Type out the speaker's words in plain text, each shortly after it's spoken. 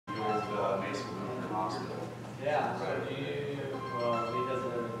hospital. Yeah, so do you, well, because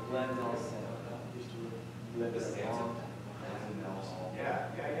of Glenn Nelson, used to live in Nelson.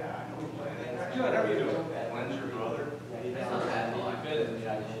 Yeah, I know Glenn. Good, how are you doing? Glenn's your brother? Yeah, he's not bad, he's good in the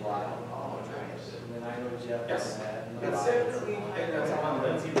IT line. Oh, nice. And then I know Jeff. Yes. and It's definitely, and that's on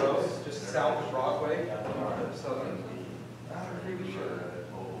Lindsay Road, just south of Broadway, southern. I'm pretty sure.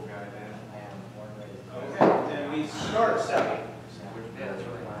 Mobile guy then? Okay, and we start at 7. Yeah, that's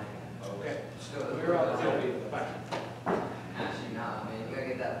really nice. Okay. We're on the Actually, no, man, you gotta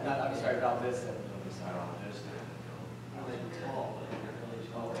get that. Not, I'm sorry about this. I don't just.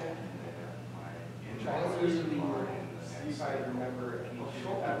 That's usually, see if I remember, anything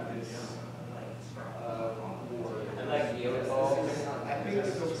about this, war. And like the UFO. I think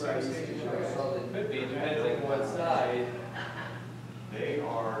it's those right stations. Could be, depending on what side. They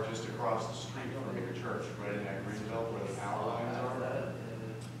are just across the street from your church, right in that green belt where the power lines are.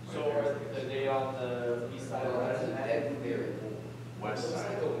 So are they on the east side or west side? West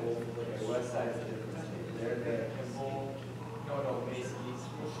side. Okay, west side is different. They're the Kimball, no, Mason East.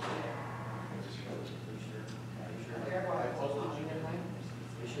 Close to junior high?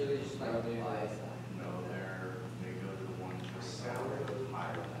 We should have just like buy. No, they go to the one just south of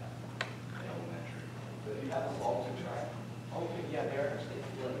higher elementary. You have a vault to try. Okay, yeah, they're actually,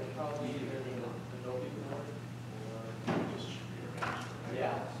 probably either the Adobe board or, Just should be arranged, right?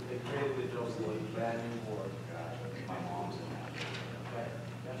 yeah, so they created the Adobe brand new board. Gotcha. My mom's in that. Okay.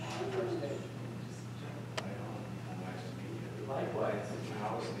 That's the first stage. Right on. Well, nice to meet you. Likewise.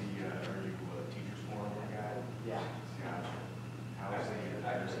 How's the, are you a teacher's forum guy? Yeah. Gotcha. How's the,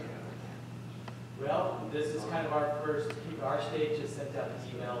 Well, this is kind of our first, our state just sent out an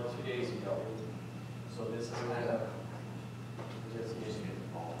email 2 days ago. So this is kind of just getting it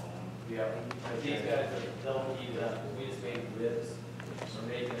all. Yeah, but these guys, they'll be we just made ribs, we're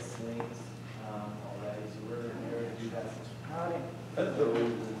making slings already, so we're here to do that. So,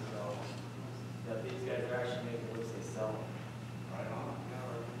 yeah, these guys are actually making ribs they sell. right on.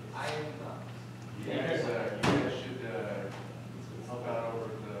 I am not. You guys should help out over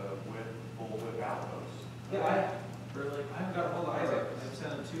at the full whip outpost. Yeah, Really? I haven't got a hold of Isaac, I've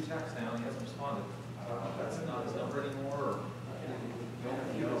sent him 2 texts now, and he hasn't responded. I don't know if that's not his number anymore, or. I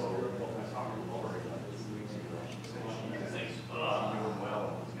talked to Lori like 2 weeks ago. She said she's doing well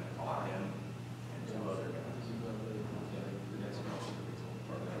and was going to call him and 2 other guys.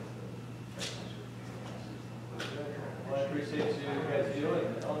 Well, I appreciate you guys doing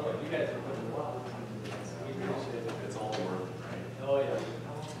it. Oh, no, you guys are putting a lot. We appreciate it. It's all worth it, right? Oh, yeah.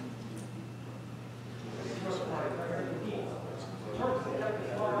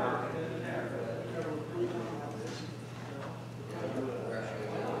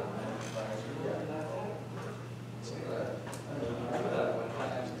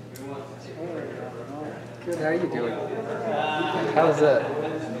 Good, how are you doing? How's it?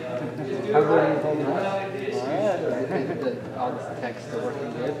 How's everything holding up? Alright. All this text are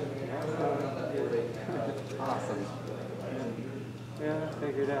working good? Awesome. Yeah, I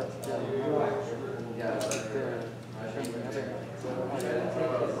figured out.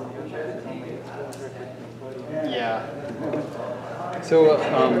 Yeah. So, in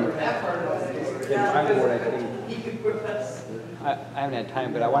my board, I think, I haven't had time,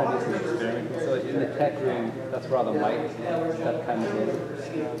 but I want to do some experiments. So in the tech room, that's where all the mics and stuff comes in.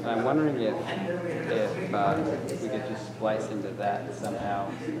 And I'm wondering if we could just splice into that somehow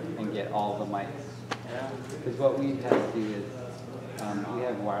and get all the mics. Because what we have to do is, we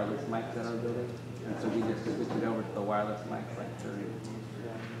have wireless mics at our building, and so we just switch it over to the wireless mics like for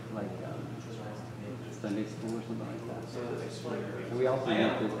Sunday school or something like that. And we also need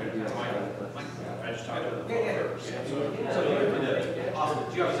to do that. Awesome.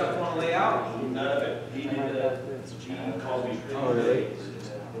 Do you have stuff you want to lay out? None of it. He called me. Oh, really?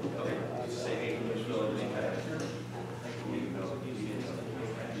 Okay. Just say, hey, can you fill everything out?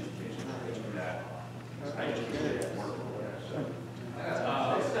 Because you could,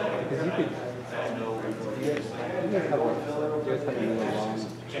 you guys have a really long,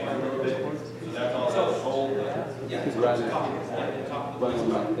 you could run them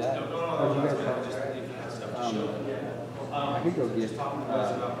like that. Or you guys have, I could go get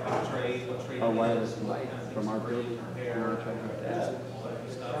our wireless mic from our building. You want to try to get that?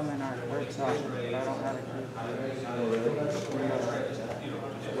 I'm in our workshop, but I don't have a key. Oh, really?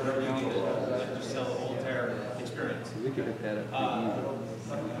 Whatever you need to just sell the whole entire experience. So we could hook that up pretty easy.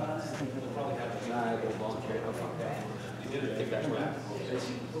 Nah, I will volunteer. Okay. If that's right.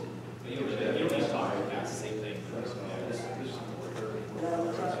 You don't need to talk, it's the same thing.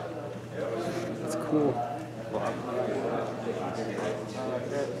 That's cool.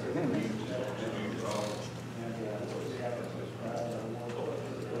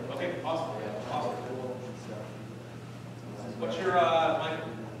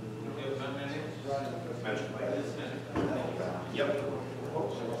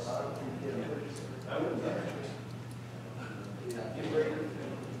 Today,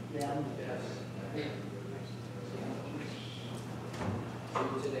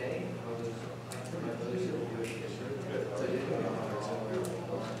 I was, my brother said we were just so I didn't go out somewhere.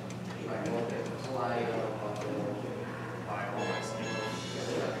 Like, fly Buy all my skills.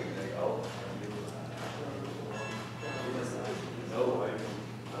 Oh. No, I.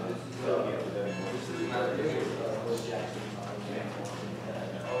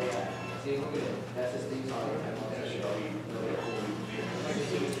 Oh, yeah. See, look at it. That's just these on it.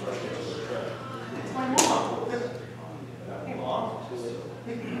 My mom. Hey, Mom.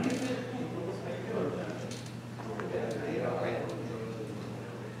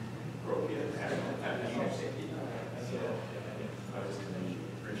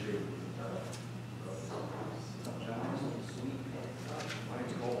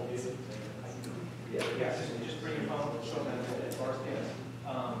 Yeah, just bring your phone, show them as far as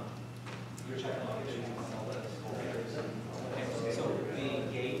you're checking on it. Okay, so the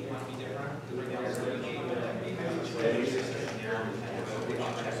gate might be different. The gate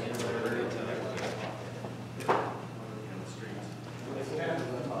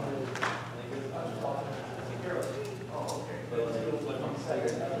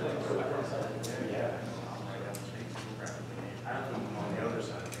On the other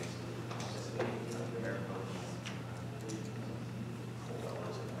side.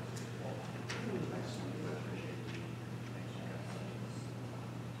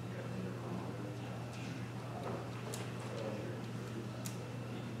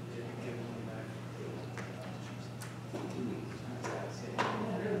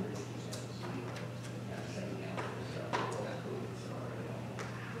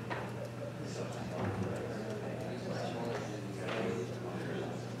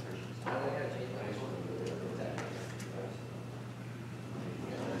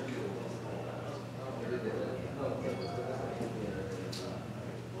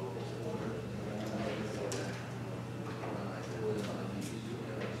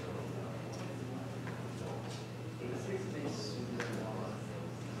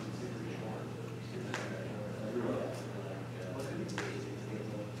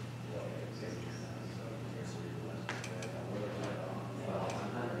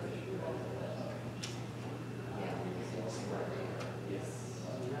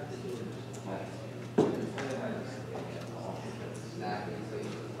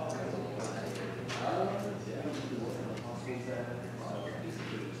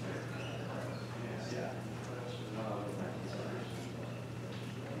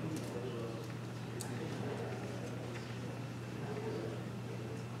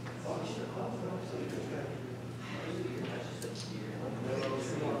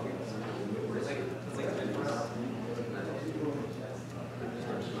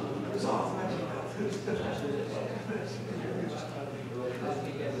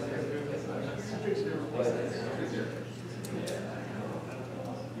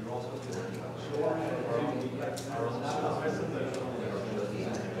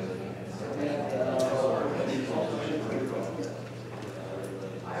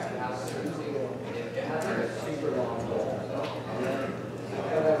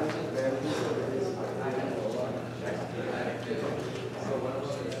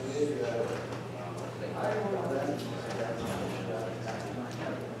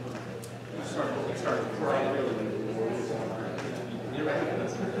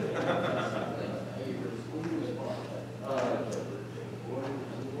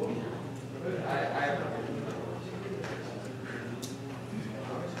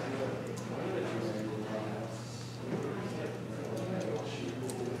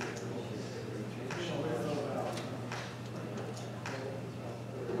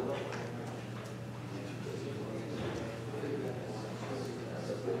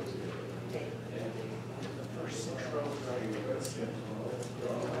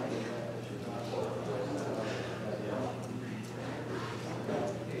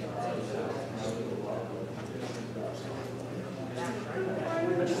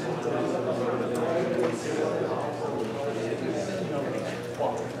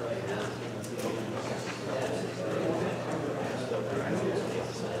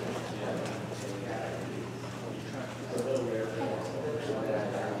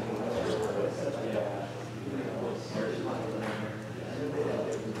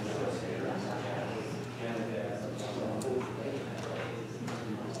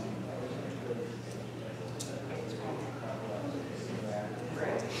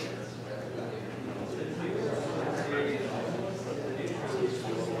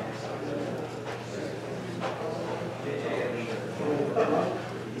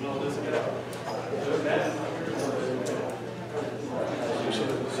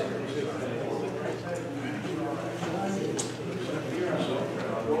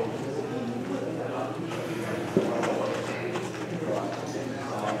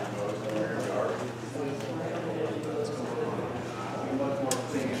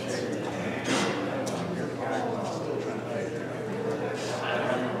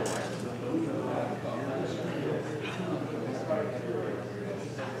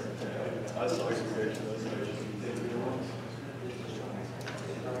 I saw your picture.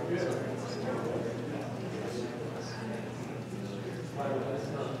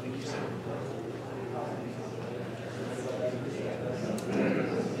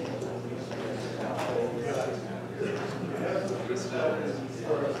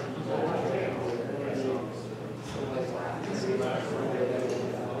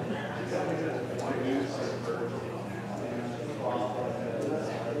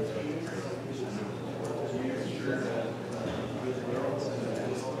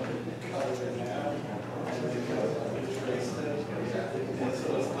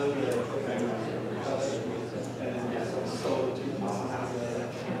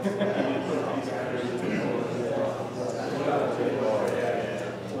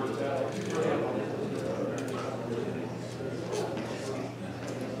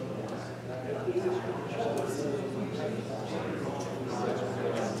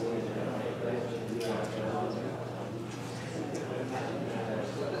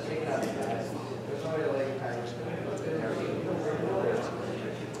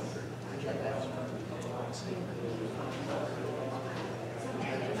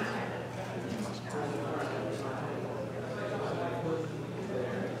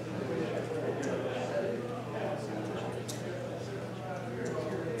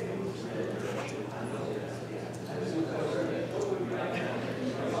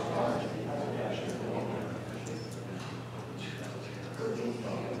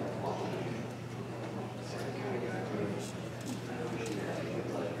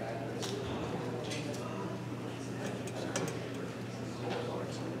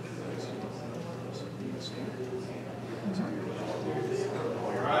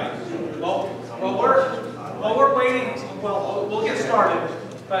 We'll get started,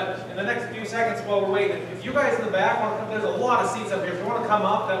 but in the next few seconds while we're waiting, if you guys in the back want to come, there's a lot of seats up here. If you want to come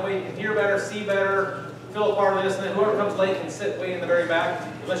up, that way you can hear better, see better, feel a part of this, and then whoever comes late can sit way in the very back,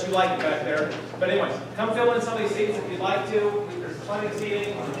 unless you like it back there. But anyways, come fill in some of these seats if you'd like to. There's plenty of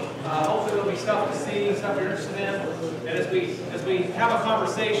seating. Hopefully there'll be stuff to see, stuff you're interested in. And as we have a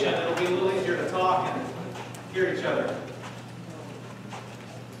conversation, it'll be a little easier to talk and hear each other.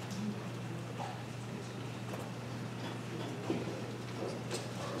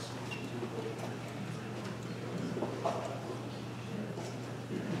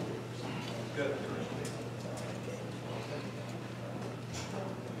 Good.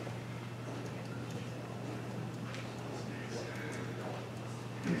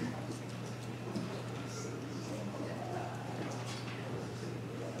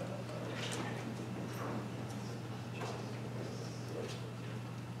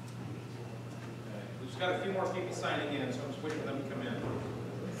 We've just got a few more people signing in, so I'm just waiting for them to come in.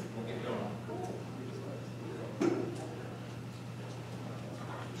 We'll get going.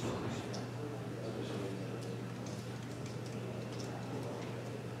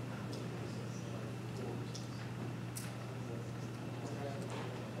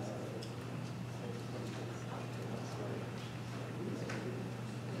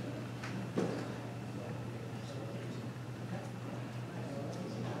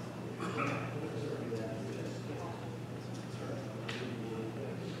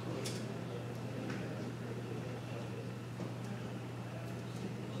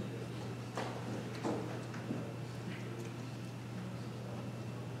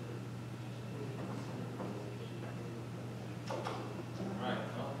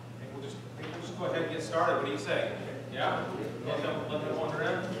 Go ahead and get started. What do you say? Yeah? Let them wander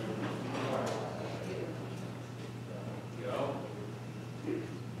in. Go.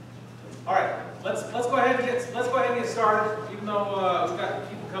 All right. Let's go ahead and get started. Even though we've got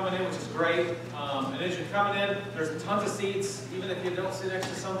people coming in, which is great. And as you're coming in, there's tons of seats. Even if you don't sit next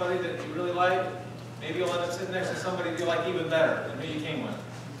to somebody that you really like, maybe you'll end up sitting next to somebody that you like even better than who you came with.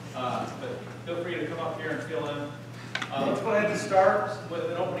 But feel free to come up here and fill in. Let's go ahead and start with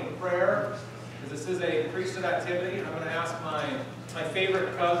an opening prayer. This is a priesthood activity. I'm going to ask my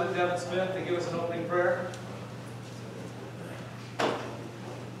favorite cousin, Devin Smith, to give us an opening prayer.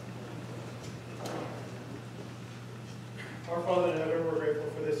 Our Father in heaven, we're grateful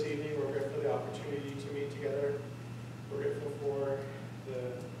for this evening. We're grateful for the opportunity to meet together. We're grateful for the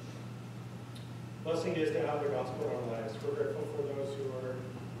blessing it is to have the gospel in our lives. We're grateful for those who are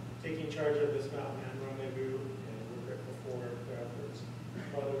taking charge of this mountain and rendezvous, and we're grateful for their efforts.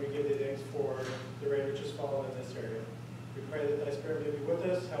 Father, we give thee thanks for the rain which has fallen in this area. We pray that thy Spirit may be with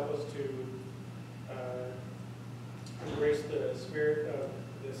us, help us to embrace the spirit of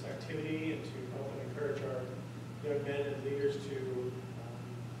this activity and to help and encourage our young men and leaders to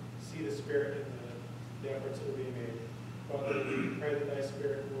see the Spirit in the efforts that are being made. Father, we pray that thy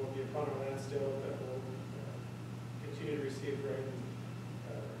Spirit will give upon our land still, that will continue to receive great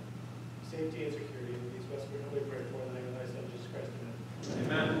safety and security. In these West, we humbly pray for in the name of thy Son, Jesus Christ.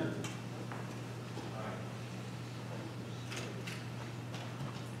 Amen. Amen.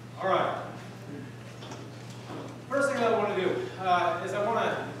 All right. First thing I want to do is I want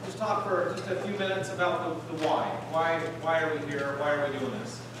to just talk for just a few minutes about the why. Why are we here? Why are we doing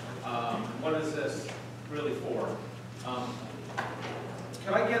this? What is this really for?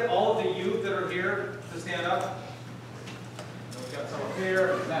 Can I get all of the youth that are here to stand up? We've got some up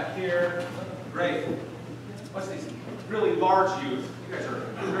here, back here. Great. What's these really large youth? You guys are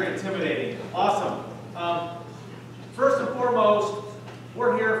very intimidating. Awesome. First and foremost,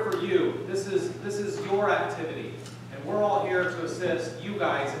 we're here for you. This is your activity. And we're all here to assist you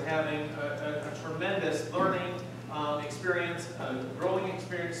guys in having a tremendous learning experience, a growing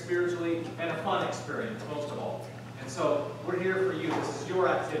experience spiritually, and a fun experience, most of all. And so we're here for you. This is your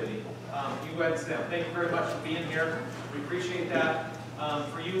activity. You go ahead and sit down. Thank you very much for being here. We appreciate that.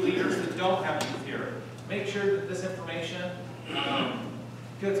 For you leaders that don't have youth here, make sure that this information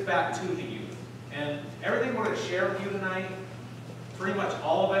gets back to the youth. And everything we're going to share with you tonight, pretty much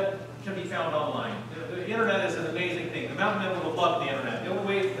all of it, can be found online. The internet is an amazing thing. The mountain men would have loved the internet. The only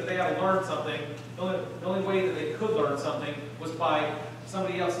way that they had to learn something, the only way that they could learn something was by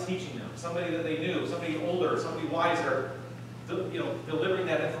somebody else teaching them, somebody that they knew, somebody older, somebody wiser, delivering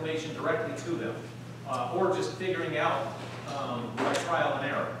that information directly to them, or just figuring out by trial and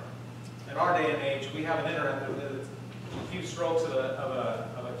error. In our day and age, we have an internet with a few strokes of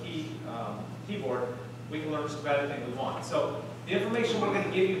a keyboard. We can learn just about anything we want. So the information we're going to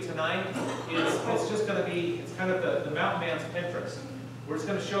give you tonight is just going to be, it's kind of the mountain man's Pinterest. We're just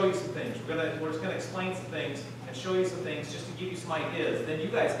going to show you some things. We're just going to explain some things and show you some things just to give you some ideas. Then you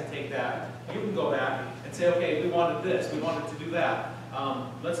guys can take that. You can go back and say, okay, we wanted this. We wanted to do that.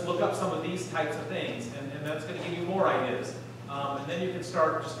 Let's look up some of these types of things, and that's going to give you more ideas. And then you can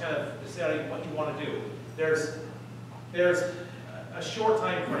start just kind of deciding what you want to do. There's a short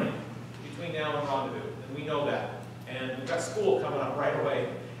time frame between now and Rendezvous, and we know that. And we've got school coming up right away,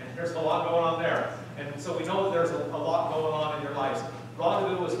 and there's a lot going on there. And so we know that there's a lot going on in your lives.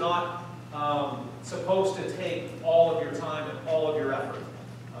 Rendezvous is not supposed to take all of your time and all of your effort.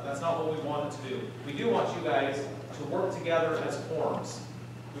 That's not what we want it to do. We do want you guys to work together as forums.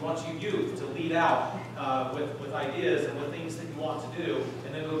 We want you youth to lead out with ideas and with things that you want to do,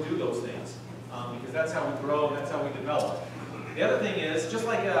 and then go do those things. Because that's how we grow and that's how we develop. The other thing is, just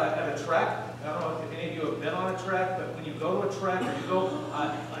like at a trek, I don't know if any of you have been on a trek, but when you go to a trek or you go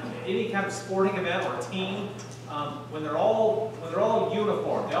any kind of sporting event or a team, when they're all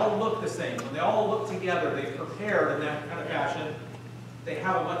uniform, they all look the same, when they all look together, they've prepared in that kind of fashion, they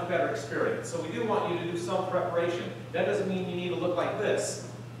have a much better experience. So we do want you to do some preparation. That doesn't mean you need to look like this.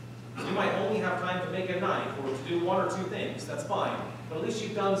 You might only have time to make a knife or to do one or two things. That's fine. But at least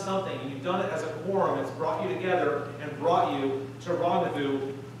you've done something, and you've done it as a quorum. It's brought you together and brought you to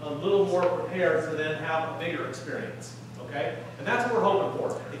Rendezvous a little more prepared to then have a bigger experience. Okay? And that's what we're hoping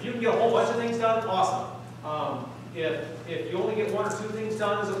for. If you can get a whole bunch of things done, awesome. If you only get one or two things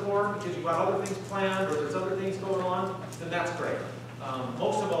done as a quorum because you've got other things planned or there's other things going on, then that's great.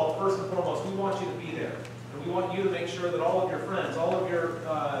 Most of all, first and foremost, we want you to be there. And we want you to make sure that all of your friends, all of your,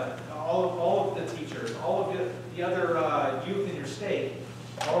 all of the teachers, all of the other youth in your state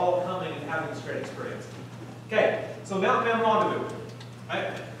are all coming and having this great experience. Okay, so Mountain Men Rendezvous.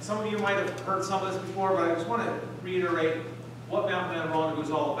 Some of you might have heard some of this before, but I just want to reiterate what Mountain Men Rendezvous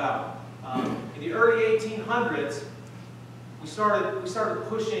is all about. In the early 1800s, we started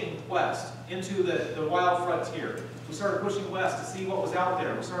pushing west into the wild frontier. We started pushing west to see what was out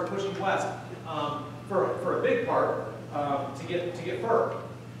there. We started pushing west for a big part to get fur,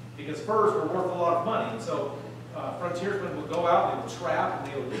 because furs were worth a lot of money. And so frontiersmen would go out, they would trap,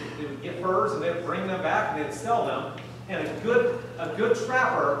 and they would get furs, and they would bring them back, and they'd sell them. And a good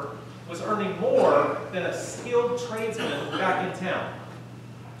trapper was earning more than a skilled tradesman back in town,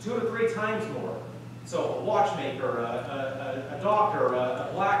 2 to 3 times more. So a watchmaker, a doctor, a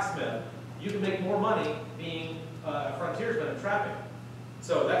blacksmith, you can make more money being a frontiersman and trapping.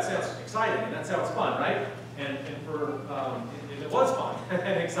 So that sounds exciting, and that sounds fun, right? And it was fun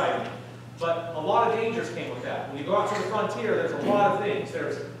and exciting. But a lot of dangers came with that. When you go out to the frontier, there's a lot of things.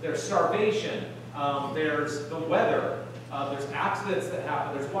 There's starvation, there's the weather, there's accidents that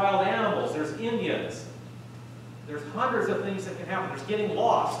happen, there's wild animals, there's Indians. There's hundreds of things that can happen. There's getting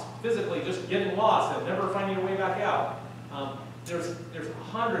lost, physically just getting lost and never finding your way back out. There's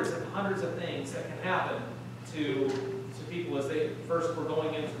hundreds and hundreds of things that can happen to people as they first were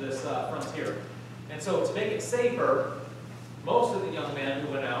going into this frontier. And so to make it safer, most of the young men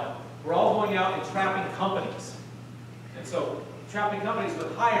who went out out and trapping companies. And so trapping companies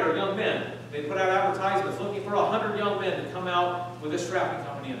would hire young men. They put out advertisements looking for 100 young men to come out with this trapping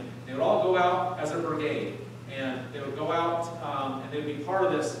company. And they would all go out as a brigade. And they would go out and they would be part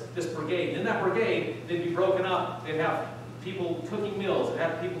of this brigade. And in that brigade, they'd be broken up. They'd have people cooking meals. They'd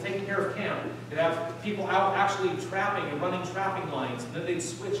have people taking care of camp. They'd have people out actually trapping and running trapping lines. And then they'd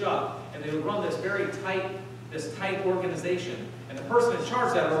switch up. And they would run this very tight organization. And the person in charge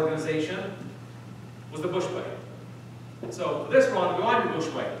of that organization was the bushwhacker. So for this run, go on your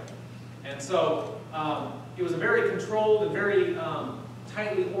bushwhacker. And so it was a very controlled and very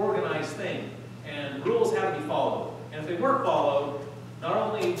tightly organized thing. And rules had to be followed. And if they weren't followed, not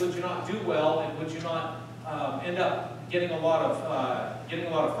only would you not do well and would you not end up getting a lot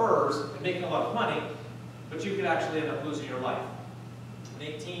of furs and making a lot of money, but you could actually end up losing your life. In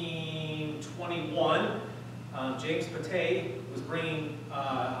 1821, James Patay was bringing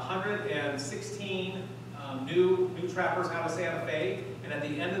 116 new trappers out of Santa Fe, and at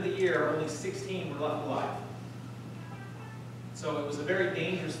the end of the year, only 16 were left alive. So it was a very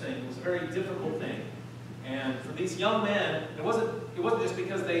dangerous thing. It was a very difficult thing. And for these young men, it wasn't just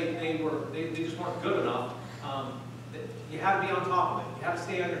because they just weren't good enough. You had to be on top of it. You had to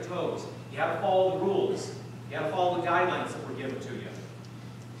stay on your toes. You had to follow the rules. You had to follow the guidelines that were given to you.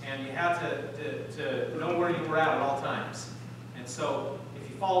 And you had to know where you were at all times. And so if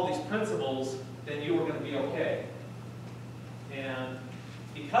you followed these principles, then you were going to be okay. And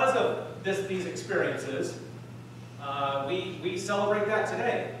because of these experiences, we celebrate that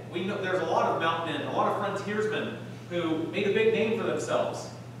today. We know there's a lot of mountain men, a lot of frontiersmen who made a big name for themselves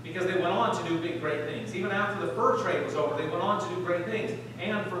because they went on to do great things. Even after the fur trade was over, they went on to do great things.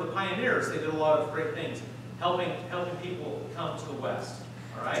 And for the pioneers, they did a lot of great things, helping people come to the West.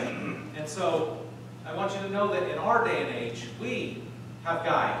 All right? And so I want you to know that in our day and age, we have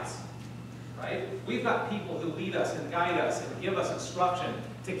guides. Right? We've got people who lead us and guide us and give us instruction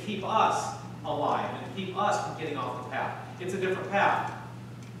to keep us alive and to keep us from getting off the path. It's a different path.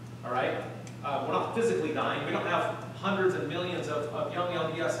 All right? We're not physically dying. We don't have hundreds and millions of young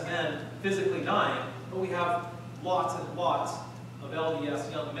LDS men physically dying, but we have lots and lots of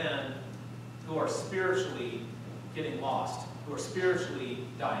LDS young men who are spiritually getting lost, who are spiritually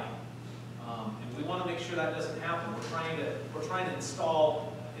dying. And we want to make sure that doesn't happen. We're trying to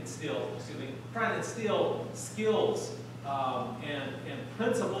instill skills and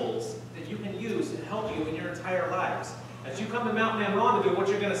principles that you can use to help you in your entire lives. As you come to Mount Man Rendezvous, what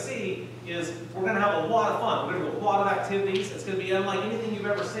you're going to see is we're going to have a lot of fun. We're going to do a lot of activities. It's going to be unlike anything you've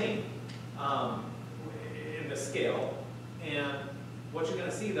ever seen in this scale. And what you're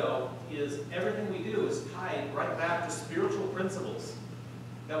going to see, though, is everything we do is tied right back to spiritual principles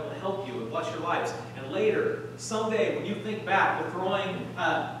that will help you and bless your lives. And later, someday, when you think back to throwing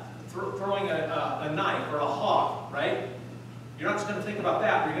a knife or a hawk, right? You're not just going to think about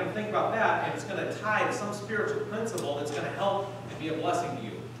that. You're going to think about that, and it's going to tie to some spiritual principle that's going to help and be a blessing to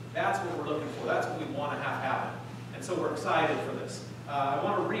you. That's what we're looking for. That's what we want to have happen. And so we're excited for this. I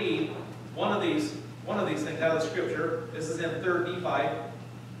want to read one of these things out of the scripture. This is in 3 Nephi.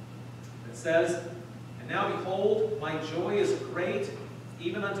 It says, "And now behold, my joy is great,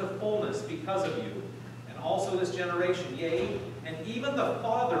 even unto fullness, because of you. And also this generation, yea, and even the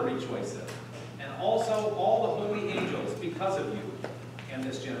Father rejoiceth, and also all the holy angels, because of you and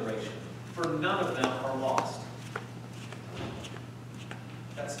this generation. For none of them are lost."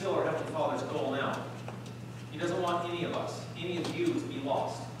 That's still our Heavenly Father's goal now. He doesn't want any of us, any of you, to be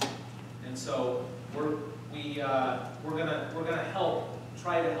lost. And so we're gonna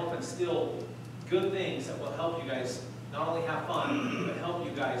try to help instill good things that will help you guys not only have fun, but help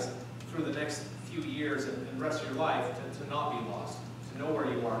you guys through the next few years and the rest of your life to not be lost, to know where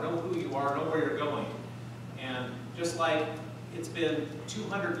you are, know who you are, know where you're going. And just like it's been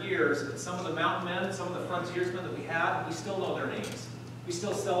 200 years, and some of the mountain men, some of the frontiersmen that we had, we still know their names. We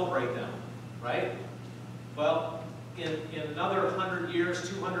still celebrate them, right? Well, in another 100 years,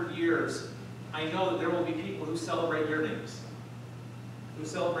 200 years, I know that there will be people who celebrate your names, who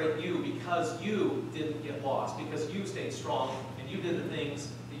celebrate you because you didn't get lost, because you stayed strong, and you did the things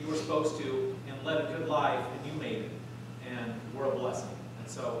that you were supposed to, and led a good life, and you made it. And we're a blessing. And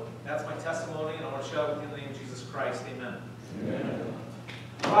so that's my testimony, and I want to shout it in the name of Jesus Christ. Amen. Amen.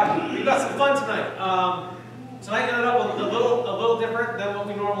 All right, we've got some fun tonight. Tonight ended up a little different than what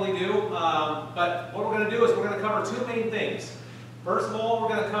we normally do. But what we're going to do is we're going to cover two main things. First of all, we're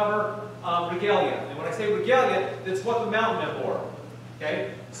going to cover regalia. And when I say regalia, it's what the mountain men wore.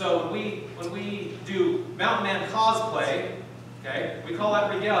 Okay? So when we do mountain man cosplay, okay, we call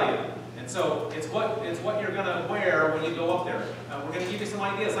that regalia. And so it's what you're going to wear when you go up there. we're going to give you some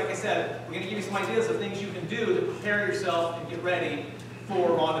ideas. Like I said, we're going to give you some ideas of things you can do to prepare yourself and get ready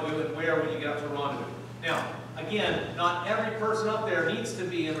for Rendezvous and where when you get up to Rendezvous. Now, again, not every person up there needs to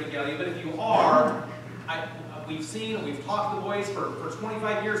be in regalia, but if you are, we've talked to the boys for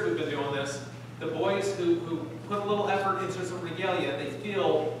 25 years we've been doing this. The boys who put a little effort into some regalia, they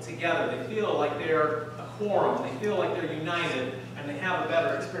feel together. They feel like they're a quorum. They feel like they're united, and they have a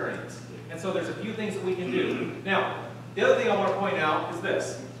better experience. And so there's a few things that we can do. Now, the other thing I want to point out is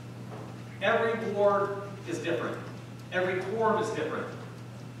this. Every board is different. Every quorum is different.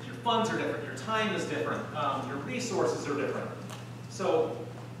 Your funds are different. Your time is different. Your resources are different. So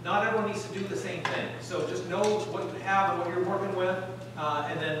not everyone needs to do the same thing. So just know what you have and what you're working with,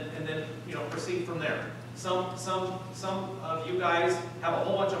 and then proceed from there. Some of you guys have a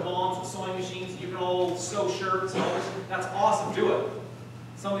whole bunch of moms with sewing machines. You can all sew shirts and all this. That's awesome. Do it.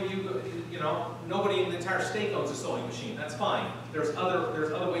 Some of you, nobody in the entire state owns a sewing machine. That's fine. There's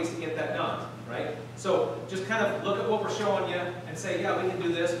other ways to get that done, right? So just kind of look at what we're showing you and say, yeah, we can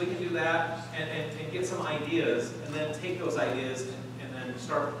do this, we can do that, and get some ideas, and then take those ideas and then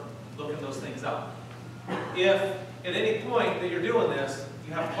start looking those things up. If at any point that you're doing this,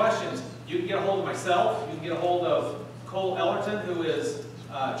 you have questions, you can get a hold of myself, you can get a hold of Cole Ellerton, who is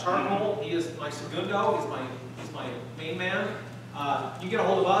charcoal. He is my segundo, he's my main man. You get a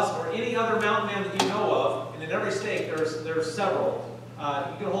hold of us or any other mountain man that you know of, and in every state there's several.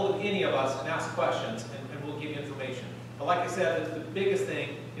 You get a hold of any of us and ask questions, and we'll give you information. But like I said, the biggest thing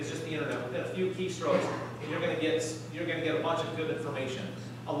is just the internet. Within a few keystrokes, and you're going to get a bunch of good information.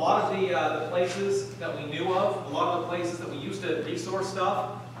 A lot of the places that we knew of, a lot of the places that we used to resource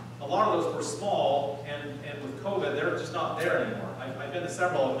stuff, a lot of those were small, and with COVID, they're just not there anymore. I've been to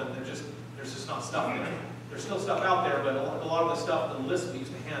several of them, and there's just not stuff there. There's still stuff out there, but a lot of the stuff, the lists we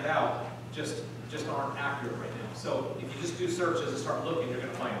used to hand out, just aren't accurate right now. So if you just do searches and start looking, you're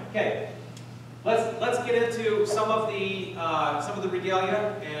going to find them. Okay, let's get into some of the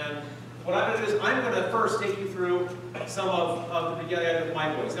regalia, and what I'm going to do is I'm going to first take you through some of the regalia with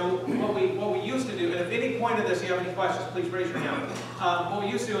my boys. Now, what we used to do, and if at any point in this you have any questions, please raise your hand. What we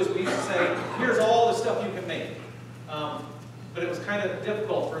used to do is we used to say, here's all the stuff you can make. But it was kind of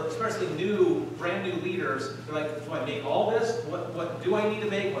difficult for especially brand new leaders. They're like, do I make all this? What do I need to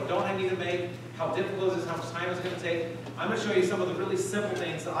make? What don't I need to make? How difficult is this? How much time is it going to take? I'm going to show you some of the really simple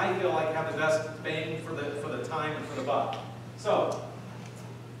things that I feel like have the best bang for the time and for the buck. So,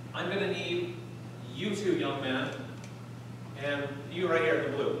 I'm going to need you two young men, and you right here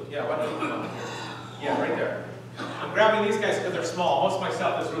in the blue. Yeah, why don't you come up here? Yeah, right there. I'm grabbing these guys because they're small. Most of my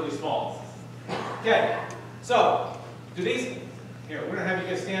stuff is really small. Okay, so, here, we're going to have you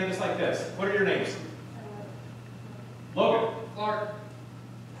guys stand just like this. What are your names? Logan. Clark.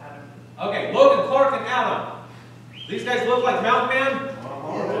 Adam. Okay, Logan, Clark, and Adam. These guys look like mountain men?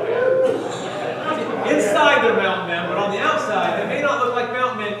 Inside they're mountain men, but on the outside, they may not look like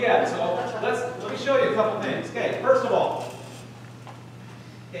mountain men yet. So let me show you a couple things. Okay, first of all,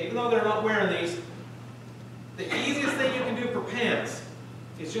 even though they're not wearing these, the easiest thing you can do for pants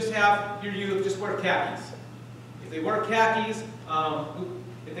is just have your youth just wear khakis. If they wear khakis,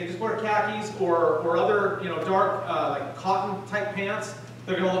 or other dark like cotton type pants,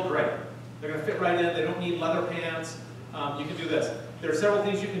 they're going to look great. They're going to fit right in. They don't need leather pants. You can do this. There are several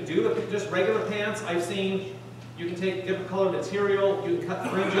things you can do with just regular pants. I've seen you can take different colored material. You can cut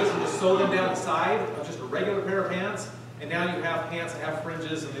fringes and just sew them down the side of just a regular pair of pants. And now you have pants that have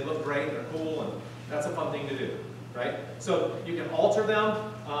fringes and they look great. They're cool, and that's a fun thing to do, right? So you can alter them.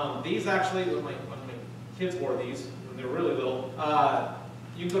 These actually, when my kids wore these when they were really little,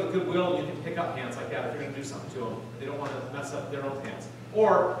 you can go to Goodwill and you can pick up pants like that if you're going to do something to them. They don't want to mess up their own pants.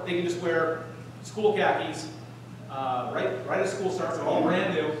 Or they can just wear school khakis right as school starts. They're all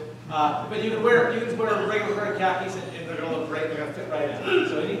brand new. But you can just wear a regular pair of khakis and they're going to look great. They're going to fit right in.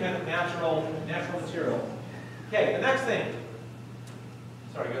 So any kind of natural material. Okay, the next thing.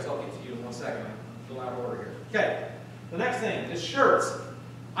 Sorry guys, I'll get to you in 1 second. I'm a little out of order here. Okay, the next thing is shirts.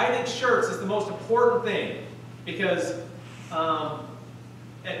 I think shirts is the most important thing because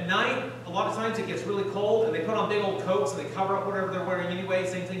at night, a lot of times it gets really cold and they put on big old coats and they cover up whatever they're wearing anyway.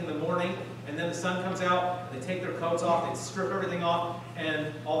 Same thing in the morning. And then the sun comes out, and they take their coats off, they strip everything off,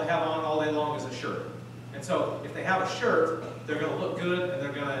 and all they have on all day long is a shirt. And so if they have a shirt, they're going to look good and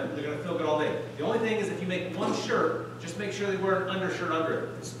they're going to feel good all day. The only thing is if you make one shirt, just make sure they wear an undershirt under it.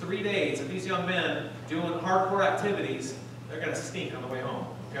 It's 3 days of these young men doing hardcore activities, they're going to stink on the way home.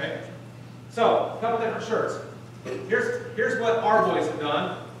 Okay? So, a couple different shirts. Here's what our boys have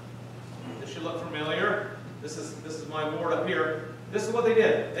done. This should look familiar. This is my board up here. This is what they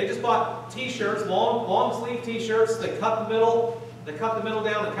did. They just bought t-shirts, long sleeve t-shirts. They cut the middle They cut the middle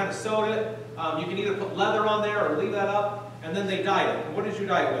down and kind of sewed it. You can either put leather on there or leave that up, and then they dyed it. And what did you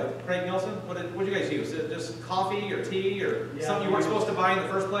dye it with? Craig Nelson? What did you guys use? Is it just coffee or tea or something you weren't supposed to buy in the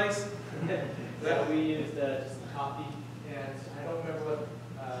first place? Yeah, we used just coffee, and I don't remember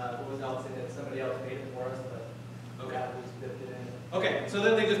what was else in it. Somebody else made it for us, but Okay. that was dipped it in. Okay, so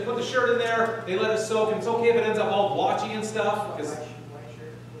then they just put the shirt in there, they let it soak, and it's okay if it ends up all blotchy and stuff, because, White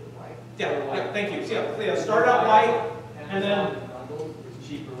shirt, white. yeah, thank you. So, yeah, start out white, and then, Bundles, it's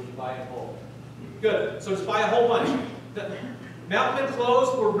cheaper when you buy it whole. good, so just buy a whole bunch. The Mountain Men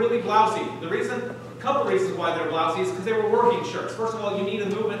clothes were really blousy. A couple reasons why they're blousy is because they were working shirts. First of all, you need a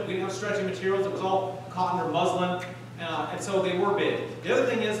movement. We didn't have stretchy materials. It was all cotton or muslin, and so they were big. The other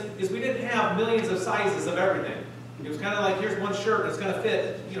thing is we didn't have millions of sizes of everything. It was kind of like, here's one shirt, and it's going to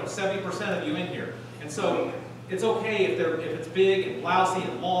fit, 70% of you in here. And so it's okay if it's big and blousy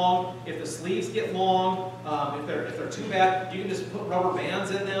and long. If the sleeves get long, if they're too bad, you can just put rubber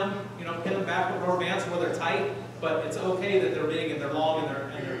bands in them. Pin them back with rubber bands where they're tight. But it's okay that they're big and they're long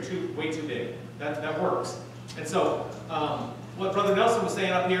and they're way too big. That works. And so what Brother Nelson was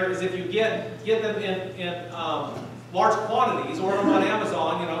saying up here is if you get them in large quantities, order them on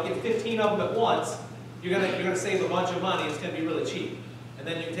Amazon, get 15 of them at once, you're gonna save a bunch of money. It's gonna be really cheap. And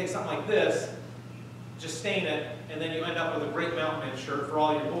then you can take something like this, just stain it, and then you end up with a great Mountain Man shirt for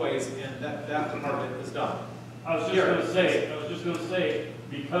all your boys, and that part of it is done. I was just gonna say,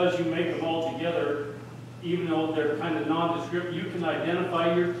 because you make them all together, even though they're kind of nondescript, you can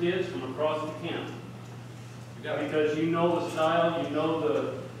identify your kids from across the camp. Because you know the style, you know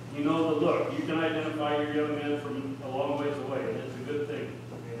the look. You can identify your young men from a long ways away, and it's a good thing.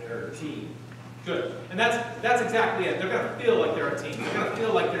 They're a team. Good. And that's exactly it. They're going to feel like they're a team. They're going to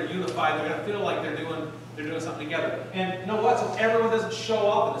feel like they're unified. They're going to feel like they're doing something together. And you know what? So everyone doesn't show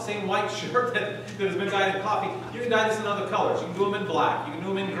up in the same white shirt that has been dyed in coffee. You can dye this in other colors. You can do them in black. You can do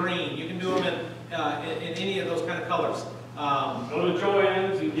them in green. You can do them in any of those kind of colors. Go to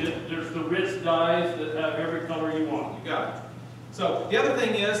Joann's and there's the rich dyes that have every color you want. You got it. So the other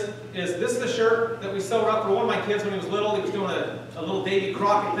thing is this is the shirt that we sewed up for one of my kids when he was little. He was doing a little Davy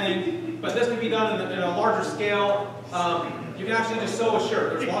Crockett thing. But this can be done in a larger scale. You can actually just sew a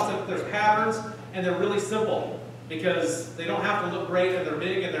shirt. There's patterns, and they're really simple because they don't have to look great, and they're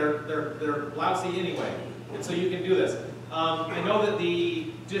big, and they're blousy anyway. And so you can do this. I know that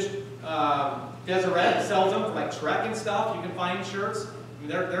the Deseret sells them for like Trek and stuff. You can find shirts. I mean,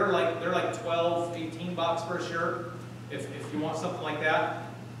 they're like 12, 18 bucks for a shirt if you want something like that.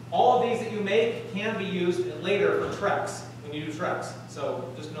 All of these that you make can be used later for Treks when you do Treks. So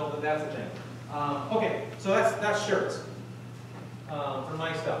just know that that's a thing. Okay, so that's shirts for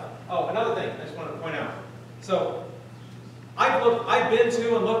my stuff. Oh, another thing I just wanted to point out. So I've been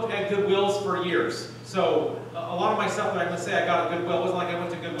to and looked at Goodwills for years. So a lot of my stuff that I'm going to say I got at Goodwill, it wasn't like I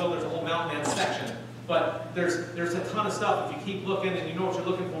went to Goodwill, there's a whole Mountain Man section. But there's a ton of stuff if you keep looking and you know what you're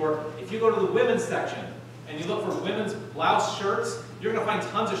looking for. If you go to the women's section and you look for women's blouse shirts, you're going to find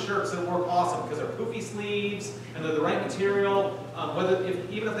tons of shirts that work awesome because they're poofy sleeves and they're the right material.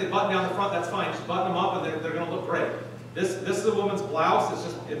 Even if they button down the front, that's fine. Just button them up and they're going to look great. This is a woman's blouse.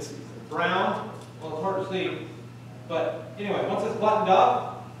 It's brown. Well, it's hard to see. But anyway, once it's buttoned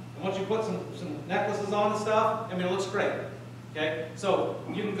up, and once you put some necklaces on and stuff, I mean, it looks great. Okay? So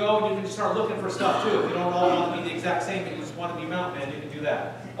you can go and you can just start looking for stuff too. If you don't all want to be the exact same, but you just want to be Mountain Man, you can do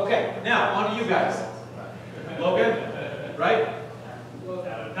that. Okay, now on to you guys. Logan, right? Well,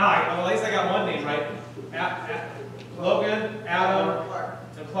 at least I got one name right. Logan, Adam,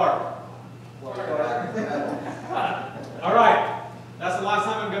 and Clark. All right. That's the last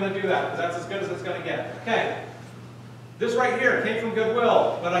time I'm going to do that because that's as good as it's going to get. Okay. This right here came from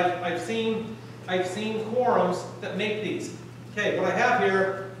Goodwill, but I've seen quorums that make these. Okay. What I have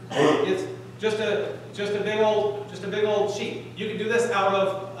here is just a big old sheet. You can do this out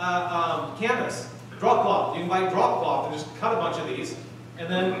of canvas, drop cloth. You can buy drop cloth and just cut a bunch of these. And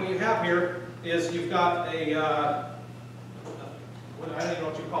then what you have here is you've got I don't even know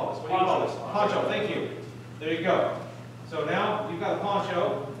what you call this. What do you call this? Poncho. Thank you. There you go. So now you've got a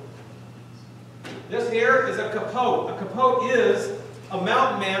poncho. This here is a capote. A capote is a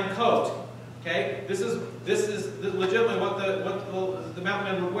Mountain Man coat. Okay. This is legitimately what the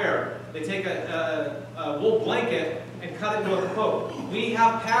Mountain Men would wear. They take a wool blanket and cut it into a capote. We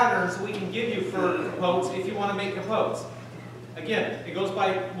have patterns we can give you for capotes if you want to make capotes. Again, it goes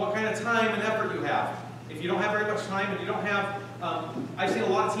by what kind of time and effort you have. If you don't have very much time and you don't have, I've seen a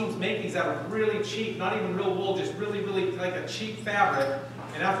lot of teams make these out of really cheap, not even real wool, just really like a cheap fabric.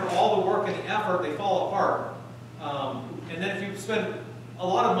 And after all the work and the effort, they fall apart. And then if you spend a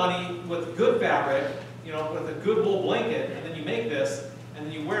lot of money with good fabric, with a good wool blanket, and then you make make this, and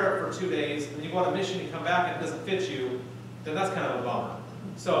then you wear it for 2 days, and then you go on a mission, you come back, and it doesn't fit you, then that's kind of a bummer.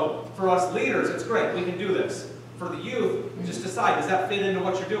 So for us leaders, it's great, we can do this. For the youth, just decide, does that fit into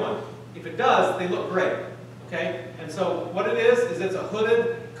what you're doing? If it does, they look great, okay? And so what it is it's a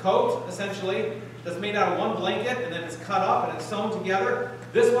hooded coat, essentially, that's made out of one blanket, and then it's cut up and it's sewn together.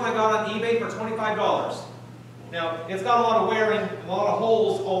 This one I got on eBay for $25. Now, it's got a lot of wearing, a lot of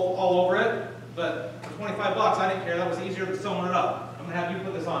holes all over it, but for 25 bucks, I didn't care. That was easier than sewing it up. I'm going to have you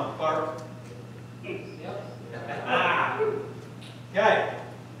put this on, Clark. Yep. Okay,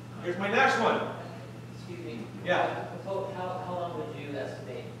 here's my next one. Excuse me. Yeah. How long would you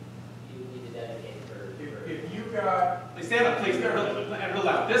estimate you need to dedicate for? If you got, Please stand up, please. Real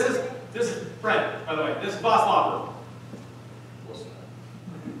loud. This is Brent, by the way. This is Boss Loper.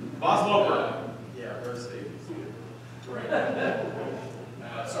 Boss Loper. yeah, road safety. Right.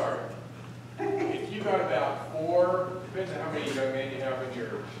 Sorry. If you got about 4, depends on how many young men you have in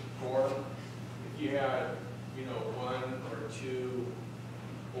your corps. If you had, 1 or 2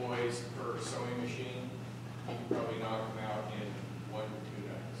 boys per sewing machine, you could probably knock them out in 1 to 2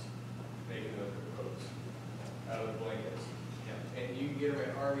 nights, making the coats out of the blankets. Yeah. And you can get them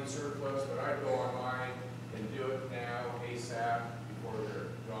at Army surplus, but I'd go online and do it now, ASAP, before they're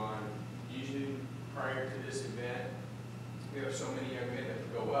gone. Usually prior to this event, we have so many young men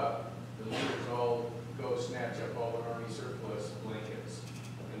that go up, the leaders all go snatch up all the Army surplus blankets,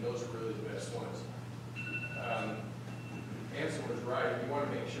 and those are really the best ones. Anson was right, you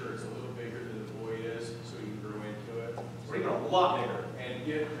want to make sure it's a little bigger than the boy is, so you can grow into it. Or even a lot bigger. And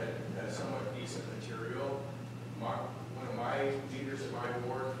get a somewhat decent material. One of my leaders in my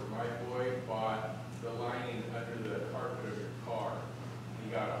ward for my boy bought the lining under the carpet of your car. He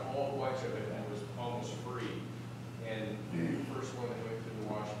got a whole bunch of it and it was almost free. And the first one that went through the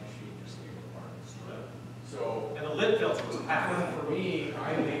washing machine just came apart. So, And the lid filter was packed. for me,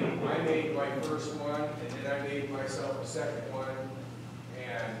 I made my first one, and then I made myself a second one,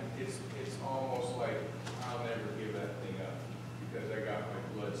 and it's almost like I'll never give that thing up because I got my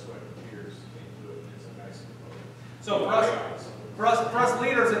blood, sweat, and tears into it. And it's a nice component. So for us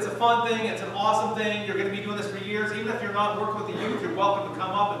leaders, it's a fun thing. It's an awesome thing. You're going to be doing this for years. Even if you're not working with the youth, you're welcome to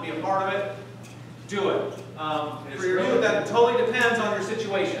come up and be a part of it. Do it. For your youth, that totally depends on your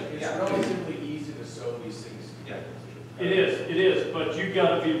situation. It's relatively easy to sew these things together. It is, but you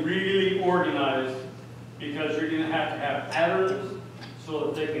gotta be really organized because you're gonna have patterns so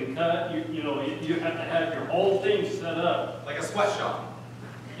that they can cut. You have to have your whole thing set up. Like a sweatshop.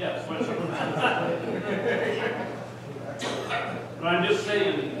 Yeah, sweatshop. But I'm just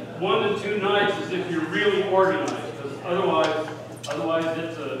saying, 1 to 2 nights is if you're really organized, because otherwise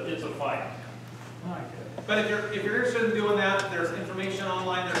it's a fight. But if you're interested in doing that, there's information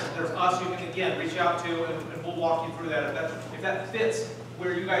online. There's us you can again reach out to, and we'll walk you through that. If that fits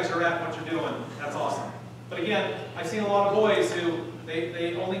where you guys are at, what you're doing, that's awesome. But again, I've seen a lot of boys who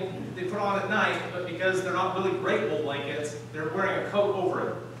they put on at night, but because they're not really great wool blankets, they're wearing a coat over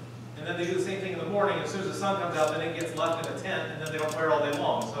it. And then they do the same thing in the morning. As soon as the sun comes out, then it gets left in a tent, and then they don't wear it all day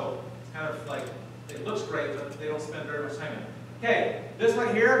long. So it's kind of like, it looks great, but they don't spend very much time in it. Okay, this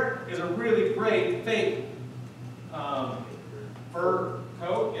right here is a really great fake fur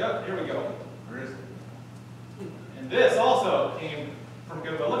coat. Yep, here we go. Where is it? And this also came from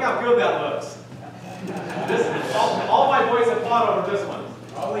Goodwill. Look how good that looks. All my boys have fought over this one.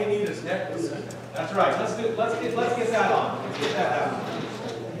 All they need is necklaces. That's right. Let's get that on. Let's get that out.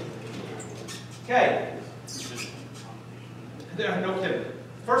 Okay. There, no kidding.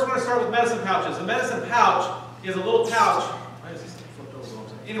 First, we're going to start with medicine pouches. The medicine pouch is a little pouch. Why is this flipped over?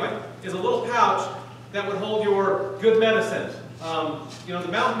 Anyway, is a little pouch that would hold your good medicine. The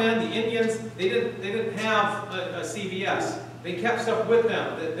mountain men, the Indians, they didn't have a CVS. They kept stuff with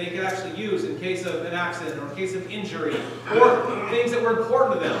them that they could actually use in case of an accident or in case of injury or things that were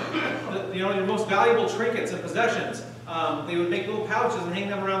important to them. Your most valuable trinkets and possessions. They would make little pouches and hang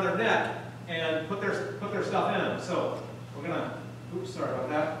them around their neck and put their stuff in them. So we're gonna. Oops, sorry about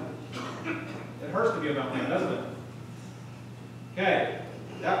that. It hurts to be a mountain man, doesn't it? Okay,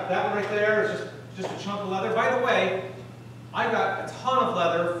 that one right there is just a chunk of leather. By the way, I got a ton of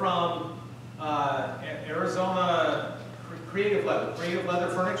leather from Arizona Creative Leather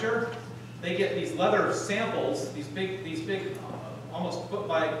Furniture. They get these leather samples, these big, almost foot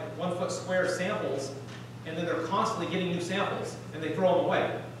by 1 foot square samples, and then they're constantly getting new samples, and they throw them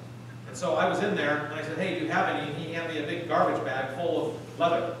away. And so I was in there, and I said, hey, do you have any? And he handed me a big garbage bag full of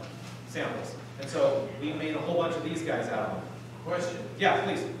leather samples. And so we made a whole bunch of these guys out of them. Question. Yeah,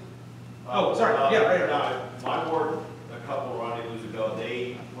 please. Oh, sorry. Yeah, right here. My board, a couple of rendezvous ago,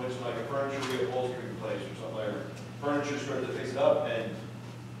 they went to like a furniture reupholstery place or something like that. furniture store that fixed it up, and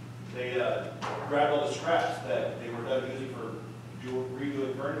they grabbed all the scraps that they were done using for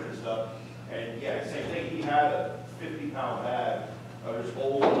redoing furniture and stuff. And yeah, same thing. He had a 50-pound bag of his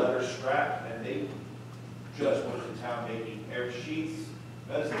old leather strap, and they just went to town making air sheets,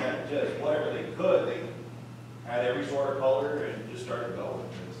 medicine mat, just whatever they could. They had every sort of color and just started going.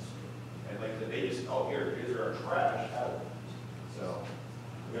 And like they just, oh, here's our trash out of it. So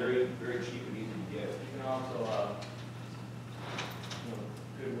very, very cheap and easy to get. You can also,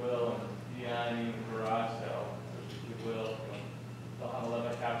 Goodwill and DI garage sale, which is Goodwill. They'll have a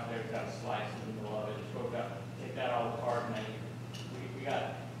leather couch there, it's got a slice in the middle of it. Just go down, take that all apart, and then we got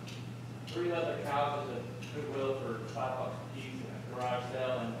 3 leather couches at Goodwill for $5 a piece in a garage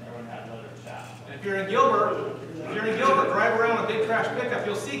sale, and everyone had leather chaps. And if you're in Gilbert, drive around a big trash pickup,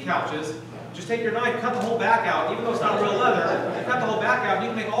 you'll see couches. Just take your knife, cut the whole back out, even though it's not real leather, you cut the whole back out, and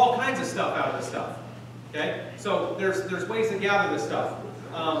you can make all kinds of stuff out of this stuff. Okay? So there's ways to gather this stuff.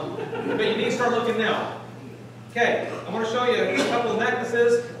 But you need to start looking now. Okay, I want to show you a couple of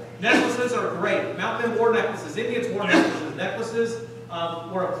necklaces. Necklaces are great. Mountain men wore necklaces. Indians wore necklaces. Necklaces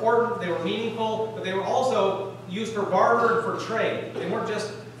were important, they were meaningful, but they were also used for barter and for trade. They weren't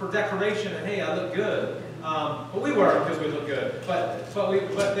just for decoration and, hey, I look good. But we wear them because we look good. But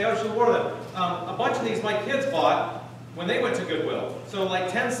they actually wore them. A bunch of these my kids bought when they went to Goodwill. So like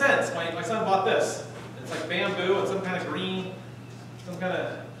 10 cents, my son bought this. It's like bamboo and some kind of green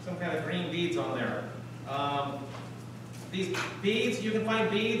beads on there. These beads, you can find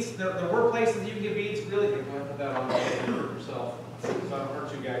beads. There were places you can get beads. Really, you can put that on yourself, so I don't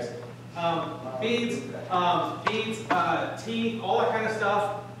hurt you guys. Beads, teeth, all that kind of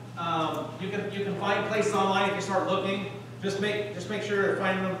stuff. You can find places online if you start looking. Just make sure you're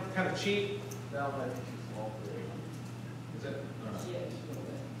finding them kind of cheap. That might be too small for you. Is it?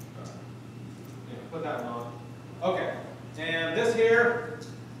 Yeah, put that one on. Okay, and this here.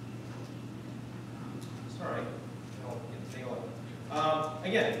 Sorry.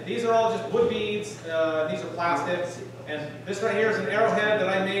 Again, these are all just wood beads. These are plastics. And this right here is an arrowhead that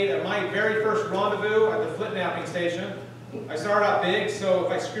I made at my very first rendezvous at the flint napping station. I started out big, so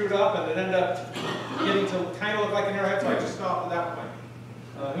if I screwed up and it ended up getting to kind of look like an arrowhead, so I just stopped at that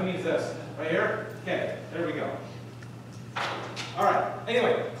point. Who needs this? Right here? Okay, there we go. All right.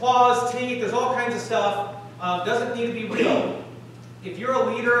 Anyway, claws, teeth, there's all kinds of stuff. Doesn't need to be real. If you're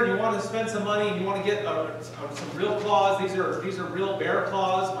a leader and you want to spend some money and you want to get some real claws, these are real bear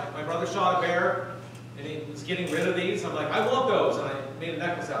claws. My brother shot a bear and he was getting rid of these. I'm like, I want those, and I made a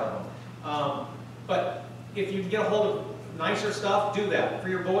necklace out of them. But if you can get a hold of nicer stuff, do that. For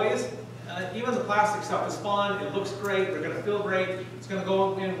your boys, even the plastic stuff is fun. It looks great. They're going to feel great. It's going to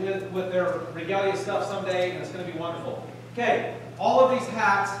go in with their regalia stuff someday, and it's going to be wonderful. Okay, all of these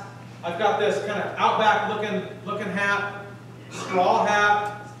hats, I've got this kind of outback looking hat. Straw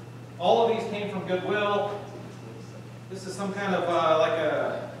hat. All of these came from Goodwill. This is some kind of like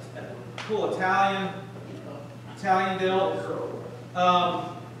a cool Italian deal.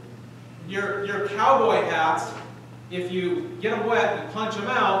 Your cowboy hats, if you get them wet and punch them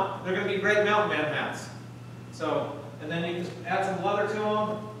out, they're going to be great mountain man hats. So, and then you just add some leather to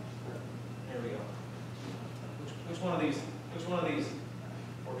them. There we go. Which one of these? Which one of these?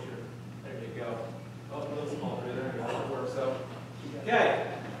 There you go. Oh, a little smaller. There you go. So, okay,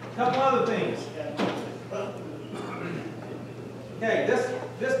 a couple other things. Okay,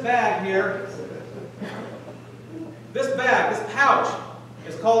 this bag here, this pouch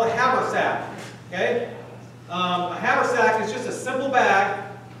is called a haversack. Okay, a haversack is just a simple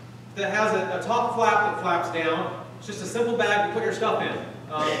bag that has a top flap that flaps down. It's just a simple bag to put your stuff in.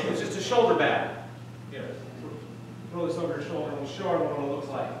 It's just a shoulder bag. Here, throw this over your shoulder and we'll show everyone what it looks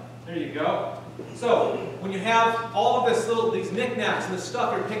like. There you go. So, when you have all of these knickknacks and the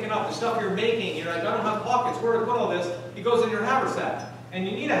stuff you're picking up, the stuff you're making, you're like, I don't have pockets, where to put all this? It goes in your haversack. And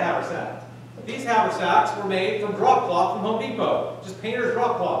you need a haversack. These haversacks were made from drop cloth from Home Depot. Just painter's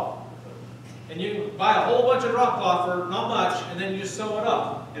drop cloth. And you can buy a whole bunch of drop cloth for not much, and then you just sew it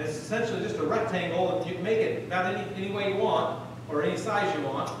up. And it's essentially just a rectangle, and you can make it about any way you want, or any size you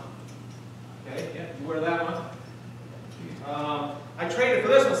want. Okay, yeah, you wear that one. I traded for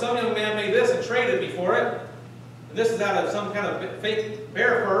this one. Some young man made this and traded me for it. And this is out of some kind of fake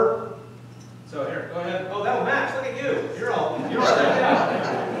bear fur. So here, go ahead. Oh, that'll match. Look at you. You're all there.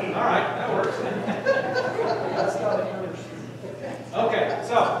 Yeah. All right, that works. Okay,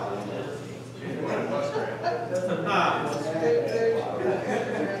 so.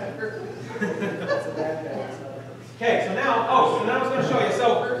 Okay, so now I was going to show you. So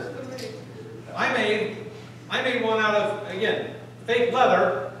I made one out of, again, fake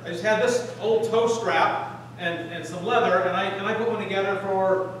leather. I just had this old toe strap, and some leather, and I put one together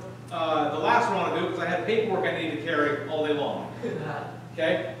for the last rendezvous because I had paperwork I needed to carry all day long.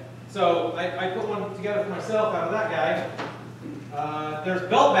 Okay, so I put one together for myself out of that guy. There's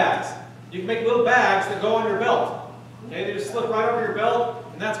belt bags. You can make little bags that go on your belt. Okay, they just slip right over your belt,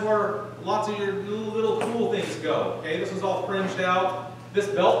 and that's where lots of your little cool things go. Okay, this was all fringed out. This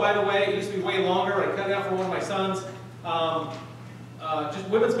belt, by the way, it used to be way longer. I cut it out for one of my sons. Just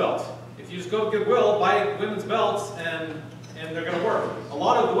women's belts. If you just go to Goodwill, buy women's belts, and they're going to work. A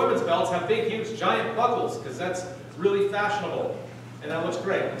lot of the women's belts have big, huge, giant buckles because that's really fashionable, and that looks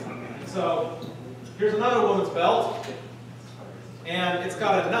great. And so here's another woman's belt, and it's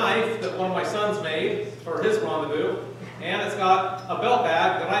got a knife that one of my sons made for his rendezvous, and it's got a belt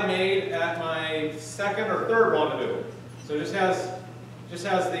bag that I made at my second or third rendezvous. So it just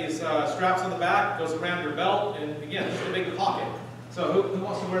has these straps on the back, goes around your belt, and again, it's a big pocket. So who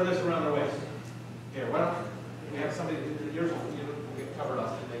wants to wear this around their waist? Here, why don't we have somebody, yours will get covered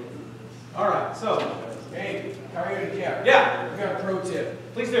up. All right, so. Hey, Coyote Cap. Yeah. I've got a pro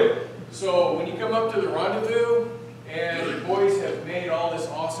tip. Please do. So when you come up to the rendezvous and your boys have made all this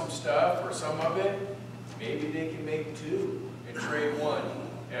awesome stuff, or some of it, maybe they can make two and trade one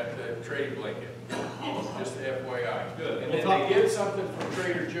at the trading blanket. Just FYI. Good. And then they get something from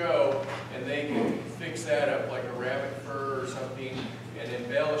Trader Joe, and they can fix that up like a rabbit fur or something, and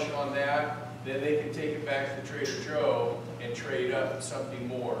embellish on that. Then they can take it back to Trader Joe and trade up something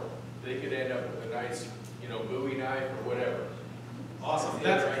more. They could end up with a nice, Bowie knife or whatever. Awesome.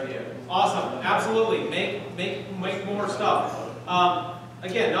 That's the idea. Awesome. Absolutely. Make more stuff.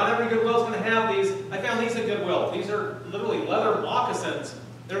 Again, not every Goodwill is going to have these. I found these at Goodwill. These are literally leather moccasins.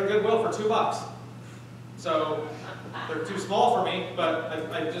 They're at Goodwill for $2. So they're too small for me, but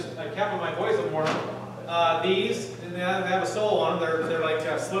I kept my boys have worn them. These, and they have a sole on them. They're like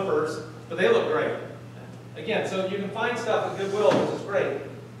slippers, but they look great. Again, so you can find stuff at Goodwill, which is great.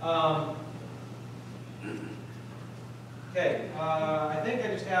 Okay, I think I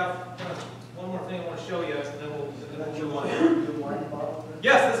just have one more thing I want to show you, and then we'll move on.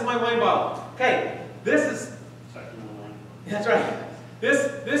 Yes, this is my wine bottle. Okay, this is. That's right.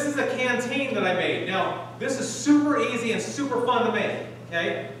 This is a canteen that I made. Now, this is super easy and super fun to make.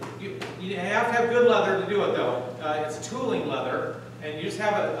 Okay, you have to have good leather to do it though. It's tooling leather, and you just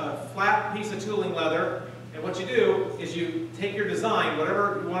have a flat piece of tooling leather. And what you do is you take your design,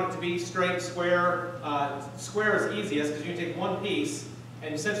 whatever you want it to be, straight, square. Square is easiest because you can take one piece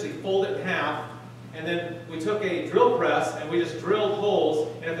and essentially fold it in half. And then we took a drill press and we just drilled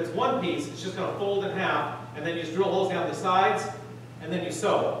holes. And if it's one piece, it's just going to fold in half. And then you just drill holes down the sides, and then you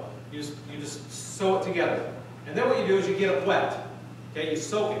sew. You just sew it together. And then what you do is you get it wet. Okay, you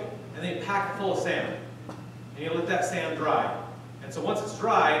soak it, and then you pack it full of sand. And you let that sand dry. And so once it's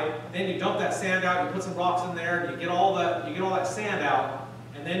dry, then you dump that sand out, you put some rocks in there, and you get all that sand out,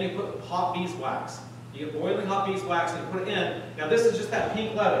 and then you put hot beeswax. You get boiling hot beeswax, and you put it in. Now this is just that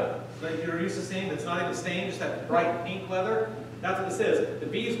pink leather that you're used to seeing that's not even stained, just that bright pink leather. That's what this is. The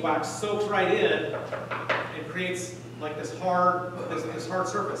beeswax soaks right in and creates like this hard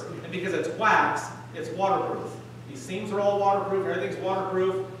surface. And because it's wax, it's waterproof. These seams are all waterproof, everything's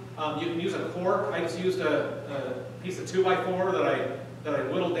waterproof. You can use a cork. I just used a piece of 2x4 that I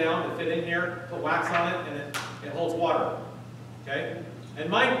whittled down to fit in here, put wax on it, and it holds water. Okay? And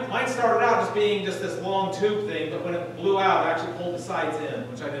mine started out just being just this long tube thing, but when it blew out, it actually pulled the sides in,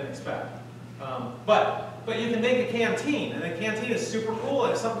 which I didn't expect. But you can make a canteen, and a canteen is super cool,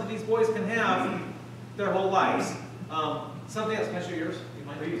 and it's something that these boys can have their whole lives. Something else, can I show yours? You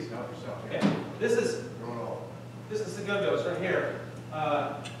mind? Please, help yourself. Okay. This is the Segundo, right here.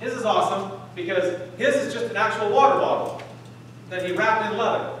 His is awesome because his is just an actual water bottle that he wrapped in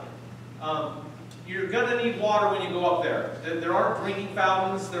leather. You're gonna need water when you go up there. There aren't drinking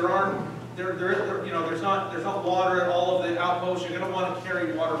fountains. There's not water at all of the outposts. You're gonna want to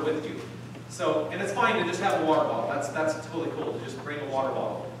carry water with you. So, and it's fine to just have a water bottle. That's totally cool to just bring a water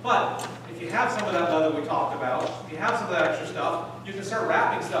bottle. But if you have some of that leather we talked about, if you have some of that extra stuff, you can start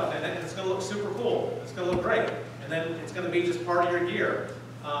wrapping stuff in it, and it's gonna look super cool. It's gonna look great. And then it's going to be just part of your gear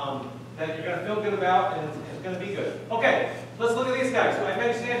that you're going to feel good about, and it's going to be good. Okay, let's look at these guys. I've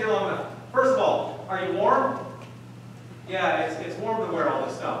had you stand here long enough. First of all, are you warm? Yeah, it's warm to wear all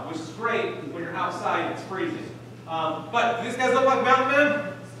this stuff, which is great when you're outside and it's freezing. But do these guys look like mountain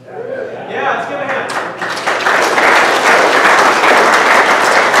men? Yeah, let's give them a hand.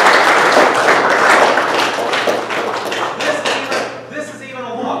 This is even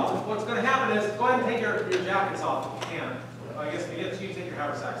a lot. What's going to happen is, go ahead and take your jackets off if you can. I guess you take your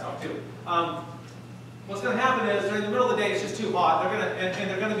haversacks off too. what's going to happen is during the middle of the day it's just too hot. They're going to and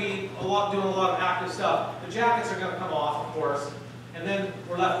they're going to be doing a lot of active stuff. The jackets are going to come off, of course, and then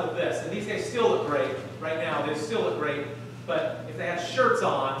we're left with this. And these guys still look great right now. They still look great, but if they had shirts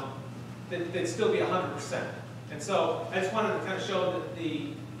on, they'd still be 100%. And so I just wanted to kind of show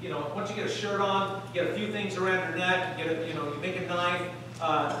that once you get a shirt on, you get a few things around your neck, you make a knife,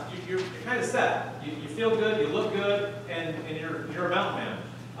 you're kind of set. You feel good, you look good, and you're a mountain man.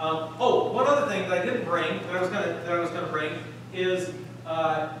 One other thing that I didn't bring, that I was gonna bring, is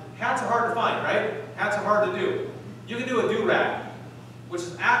hats are hard to find, right? Hats are hard to do. You can do a do-rag, which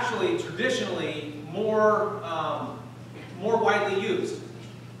is actually traditionally more widely used.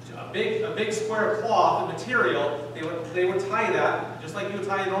 A big square cloth of material, they would tie that, just like you would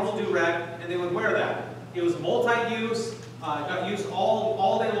tie a normal do-rag, and they would wear that. It was multi-use, got used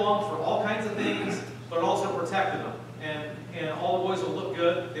all day long for all kinds of things, but it also protected them. And all the boys will look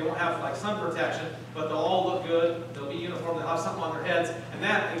good. They won't have like sun protection, but they'll all look good. They'll be uniform, they'll have something on their heads. And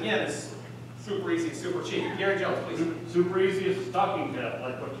that, again, is super easy, super cheap. Gary Jones, please. Super easy as a stocking cap,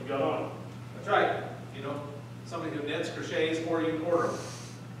 like what you got on. That's right. Somebody who knits, crochets, or you can order them.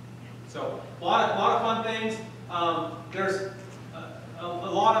 So a lot of fun things. There's a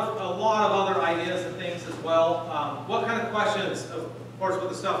lot of other ideas and things as well. What kind of questions? Of course, with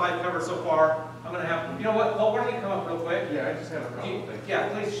the stuff I've covered so far, I'm going to have. You know what? Well, why don't you come up real quick? Yeah, I just have a couple of things. Yeah,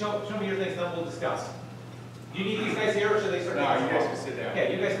 please show me your things, then we'll discuss. Do you need these guys here, or should they start? No, taking you stuff guys off? can sit down.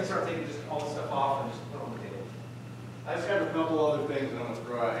 Okay, you guys can start taking just all the stuff off and just put it on the table. I just have a couple other things that I'm going to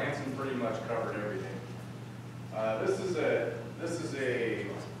throw out. Anson pretty much covered everything. This is a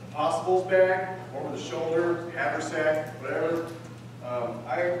possibles bag, over the shoulder, haversack, whatever.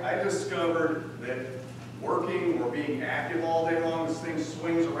 I discovered that working or being active all day long, this thing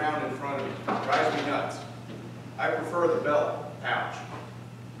swings around in front of me. It drives me nuts. I prefer the belt pouch.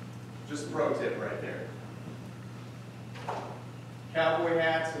 Just a pro tip right there. Cowboy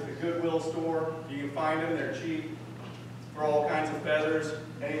hats at the Goodwill store. You can find them, they're cheap. For all kinds of feathers,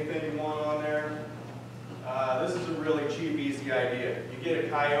 anything you want on there. This is a really cheap, easy idea. You get a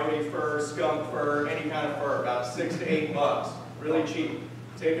coyote fur, skunk fur, any kind of fur, about $6 to $8. Really cheap.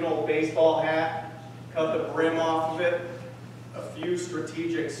 Take an old baseball hat, cut the brim off of it, a few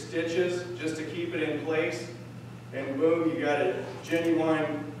strategic stitches just to keep it in place, and boom, you got a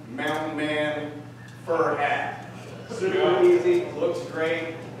genuine mountain man fur hat. Super easy, looks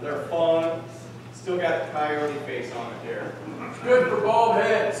great, they're fun. Still got the coyote face on it there. It's good for bald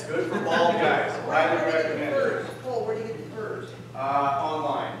heads. Good for bald guys. Highly recommended. Paul, where do you get the furs?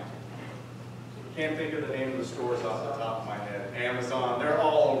 Online. Can't think of the name of the stores off the top of my head. Amazon. They're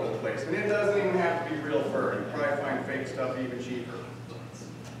all over the place. And it doesn't even have to be real fur. You can probably find fake stuff even cheaper.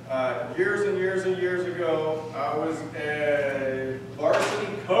 Years and years and years ago, I was a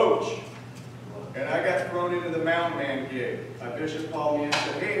varsity coach. And I got thrown into the Mountain Man gig. My bishop called me and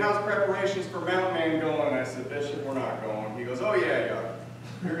said, hey, how's preparations for Mountain Man going? And I said, Bishop, we're not going. He goes, oh yeah, you are.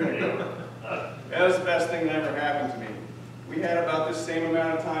 You're going to go. That was the best thing that ever happened to me. We had about the same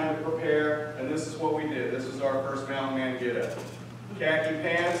amount of time to prepare, and this is what we did. This is our first Mountain Man get-up. Khaki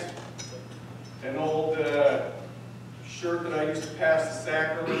pants, an old shirt that I used to pass the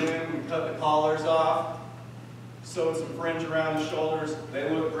sacrament in. We cut the collars off, sewed some fringe around the shoulders. They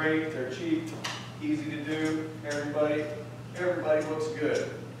look great. They're cheap. Easy to do, everybody looks good.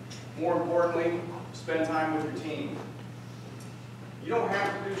 More importantly, spend time with your team. You don't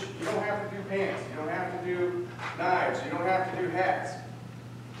have to do pants, you don't have to do knives, you don't have to do hats.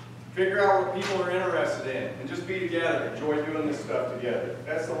 Figure out what people are interested in and just be together, enjoy doing this stuff together.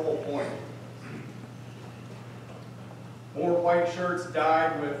 That's the whole point. More white shirts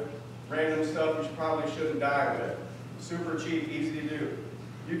dyed with random stuff you probably shouldn't dye with. Super cheap, easy to do.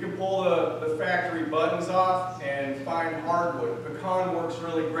 You can pull the factory buttons off and find hardwood. Pecan works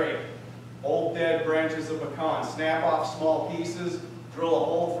really great. Old dead branches of pecan. Snap off small pieces, drill a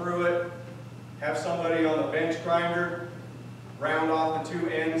hole through it, have somebody on the bench grinder, round off the two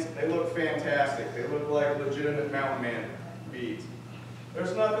ends. They look fantastic. They look like legitimate Mountain Man beads.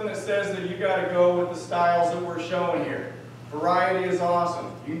 There's nothing that says that you got to go with the styles that we're showing here. Variety is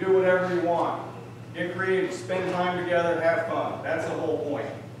awesome. You can do whatever you want. Get creative, spend time together, have fun. That's the whole point.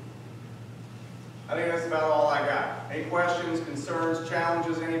 I think that's about all I got. Any questions, concerns,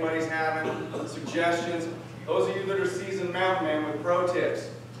 challenges anybody's having, suggestions? Those of you that are seasoned mountain men with pro tips,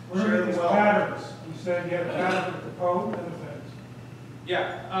 share them well. Patterns. You said you have patterns with the coat and other things.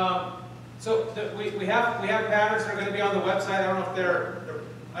 Yeah. We have patterns that are going to be on the website. I don't know if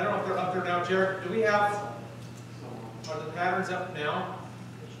they're up there now, Jared. Do we have? Are the patterns up now?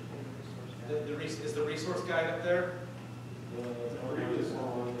 Is the resource guide up there? Okay.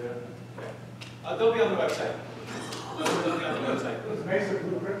 They'll be on the website. They'll be on the website. Does Mesa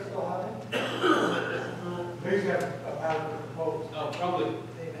Blueprint still have it? They used to have a pattern proposed. Oh, probably.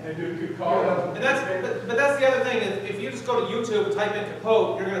 They do good call. And that's, but that's the other thing, is if you just go to YouTube and type in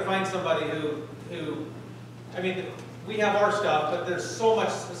Capote, you're gonna find somebody who, I mean, we have our stuff, but there's so much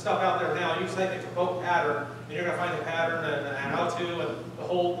stuff out there now. You type in Capote pattern, and you're gonna find the pattern and how to, and the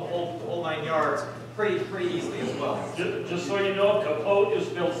whole 9 yards, pretty easily as well. Just so you know, Capote is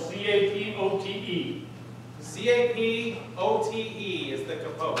spelled C-A-P-O-T-E. C-A-P-O-T-E is the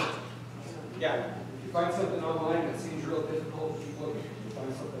Capote. Yeah. If you find something online that seems real difficult, keep looking. You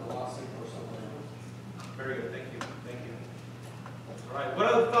find something a lot simpler somewhere else. Very good, thank you, thank you. All right, what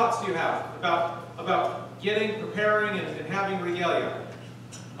other thoughts do you have about getting, preparing, and having regalia?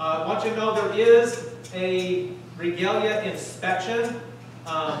 I want you to know there is a regalia inspection.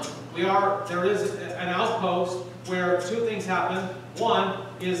 There is an outpost where two things happen. One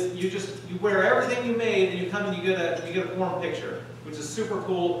is you wear everything you made, and you come and you get a form picture, which is super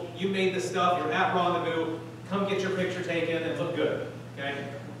cool. You made this stuff, you're at Rendezvous, come get your picture taken and look good, okay?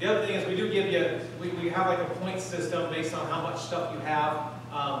 The other thing is we do give you, we have like a point system based on how much stuff you have.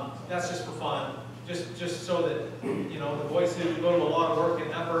 That's just for fun, just so that, you know, the boys who go to a lot of work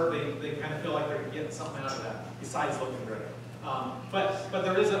and effort, they kind of feel like they're getting something out of that, besides looking great. But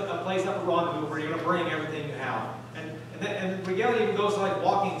there is a place up at Rendezvous where you're going to bring everything you have. And regalia even goes to like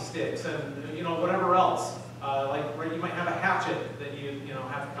walking sticks and, you know, whatever else. Like where you might have a hatchet that you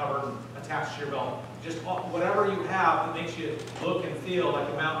have to cover and attach to your belt. Just whatever you have that makes you look and feel like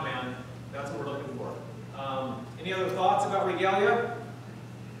a mountain man, that's what we're looking for. Any other thoughts about regalia?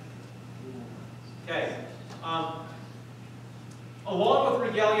 Okay. Along with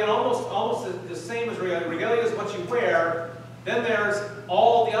regalia, and almost the same as regalia is what you wear. Then there's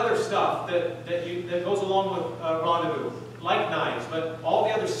all the other stuff that goes along with Rendezvous, like knives, but all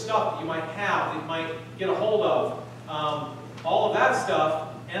the other stuff that you might have, that you might get a hold of. All of that stuff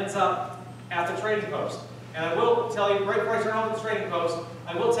ends up at the trading post. And I will tell you, right before I turn on to the trading post,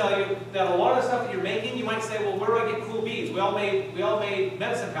 I will tell you that a lot of the stuff that you're making, you might say, well, where do I get cool beads? We all made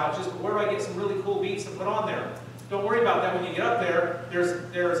medicine pouches, but where do I get some really cool beads to put on there? Don't worry about that when you get up there.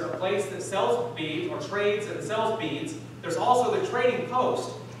 There's a place that sells beads, or trades and sells beads. There's also the trading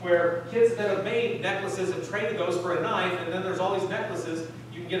post, where kids that have made necklaces have traded those for a knife, and then there's all these necklaces.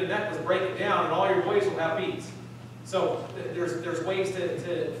 You can get a necklace, break it down, and all your boys will have beads. So there's ways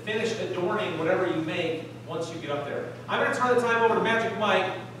to finish adorning whatever you make once you get up there. I'm going to turn the time over to Magic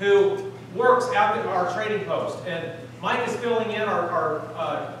Mike, who works at our trading post. And Mike is filling in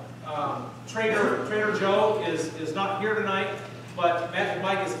our Trader Joe is not here tonight, but Magic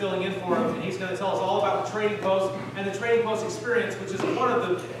Mike is filling in for him, and he's going to tell us all about the trading post and the trading post experience, which is one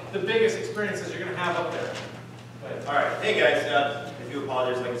of the biggest experiences you're going to have up there. All right, hey guys, I do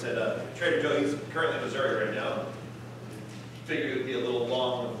apologize, like I said, Trader Joe, he's currently in Missouri right now. Figured it would be a little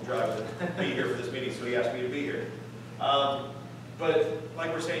long of a drive to be here for this meeting, so he asked me to be here. But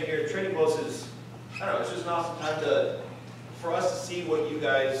like we're saying here, Trading Post is, I don't know, it's just an awesome time for us to see what you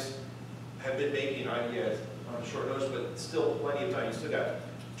guys have been making on short notice, but still plenty of time. You still got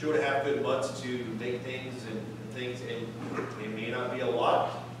 2.5 good months to make things, and it may not be a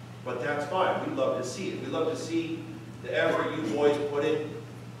lot, but that's fine. We'd love to see it. We'd love to see the effort you boys put in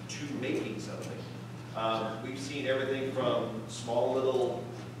to making something. We've seen everything from small little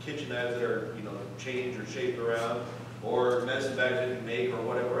kitchen knives that are, changed or shaped around, or medicine bags that you can make, or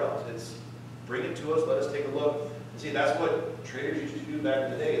whatever else. It's bring it to us, let us take a look. And see, that's what traders used to do back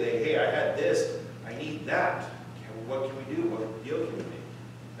in the day. Hey, I had this, I need that. What can we do? What deal can we make?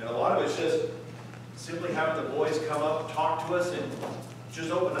 And a lot of it's just simply having the boys come up, talk to us, and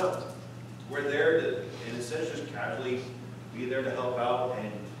just open up. We're there to, in a sense, just casually be there to help out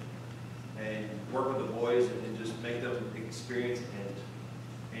and work with the boys and just make them experience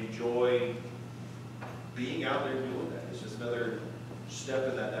and enjoy being out there doing that. It's just another step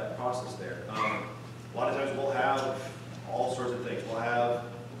in that process there. A lot of times we'll have all sorts of things. We'll have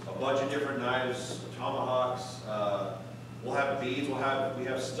a bunch of different knives, tomahawks, we'll have beads, we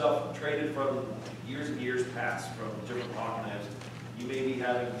have stuff traded from years and years past from different pocket knives. You may be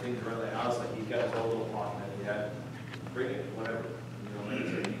having things around the house, like you've got this old little pocket knife you had, bring it, whatever. Like I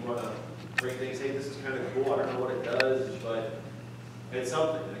said, you want to bring things, hey, this is kind of cool, I don't know what it does, but it's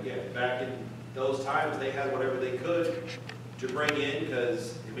something. And again, back in those times, they had whatever they could to bring in,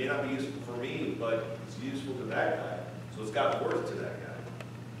 because it may not be useful for me, but it's useful to that guy. So it's got worth to that guy.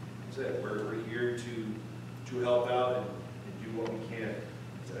 That's it. We're here to help out and do what we can.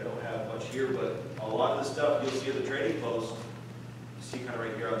 So I don't have much here, but a lot of the stuff you'll see at the trading post, you see kind of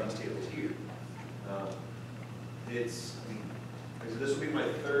right here on these tables here. This will be my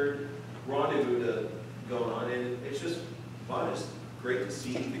third Rendezvous going on, and it's just fun. It's great to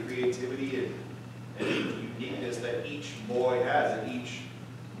see the creativity and the uniqueness that each boy has, and each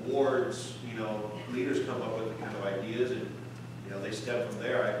ward's, leaders come up with the kind of ideas, and, they step from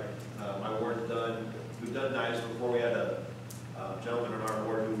there. My ward's we've done knives before. We had a gentleman in our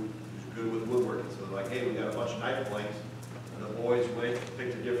ward who's good with woodworking, so they're like, hey, we got a bunch of knife blanks, and the boys went,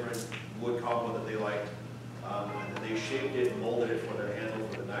 picked a different wood combo that they liked, and then they shaped it and molded it for their handle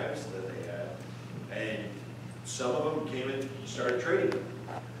for the knives that they had. And some of them came and started trading,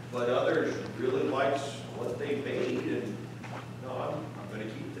 but others really liked what they made, and I'm going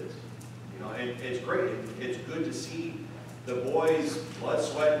to keep this. And it's great. It's good to see the boys' blood,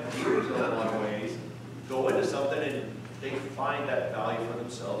 sweat, and tears in a lot of ways go into something, and they find that value for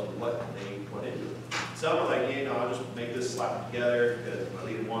themselves and what they put into it. Some are like, I'll just make this slap together because my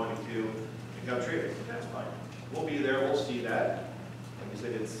leader wanted me to, and come trade it. That's fine. We'll be there. We'll see that. Like I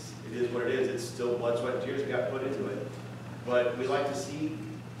said, it is what it is. It's still blood, sweat, and tears that got put into it. But we like to see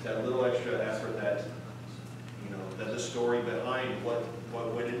that little extra effort, that that the story behind what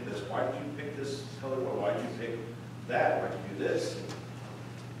went into this. Why did you pick this color? Why did you pick that? Why did you do this?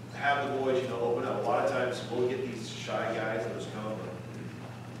 Have the boys, open up. A lot of times we'll get these shy guys that just come.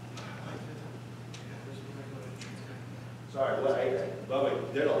 Sorry,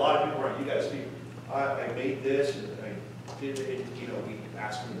 there's a lot of people around. You guys speak. I made this, and I did it. We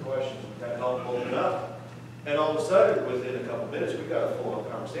ask them questions. We kind of help hold it up, and all of a sudden, within a couple minutes, we got a full-on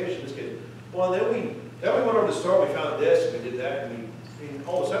conversation. This kid, well, then we went over to the store. We found this. We did that, and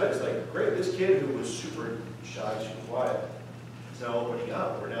all of a sudden, it's like, great. This kid who was super shy, super quiet, is now opening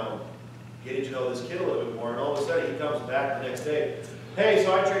up. We're now getting to know this kid a little bit more, and all of a sudden, he comes back the next day. Hey,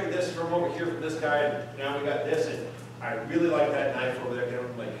 so I traded this from over here from this guy, and now we got this, and I really like that knife over there. And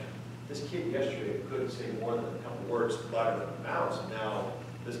I'm like, this kid yesterday couldn't say more than a couple words louder than a mouse, and now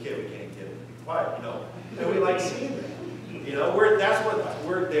this kid, we can't get him to be quiet, And we like seeing that. That's what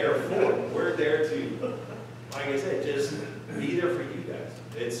we're there for. We're there to, like I said, just be there for you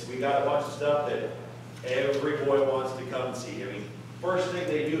guys. We got a bunch of stuff that every boy wants to come and see. First thing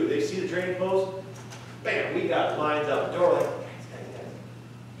they do, they see the training post, bam, we got lines out the door like,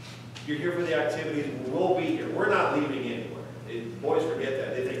 you're here for the activities, we'll be here. We're not leaving anywhere. Boys forget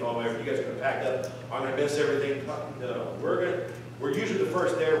that. They think, oh, man, you guys are going to pack up, I'm going to miss everything. No, we're usually the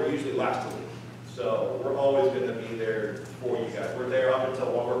first there, we're usually last to leave. So we're always going to be there for you guys. We're there up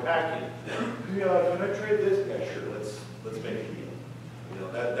until while we're packing. Can I trade this? Yeah, sure, let's make a deal.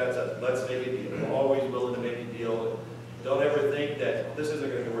 Let's make a deal. We're always willing to make a deal. Don't ever think that this isn't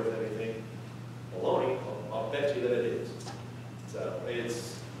going to be worth anything. Baloney, I'll bet you that it is. So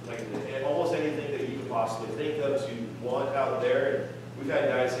it's like almost anything that you could possibly think of to want out there. And we've had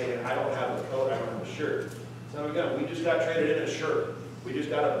guys saying, I don't have a coat, I don't have a shirt. So we just got traded in a shirt. We just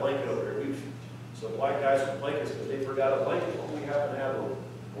got a blanket over here. So black guys with blankets because they forgot a blanket. Well, we happen to have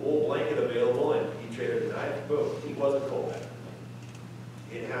a wool blanket available, and he traded a knife. Boom, he wasn't cold.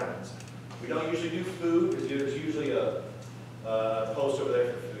 It happens. We don't usually do food because there's usually a post over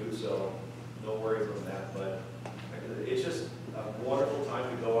there for food, so no worries on that. But it's just a wonderful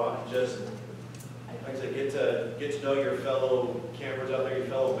time to go out and just, like I said, get to know your fellow campers out there, your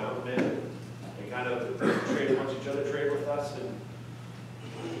fellow mountain men, and kind of trade amongst each other, trade with us, and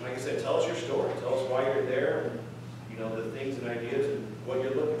like I said, tell us your story. Tell us why you're there, and the things and ideas and what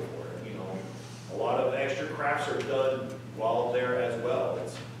you're looking for. A lot of extra crafts are done while there as well.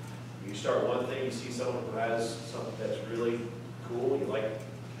 You start one thing, you see someone who has something that's really cool. You like,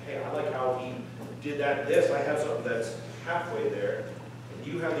 hey, I like how he did that. I have something that's halfway there, and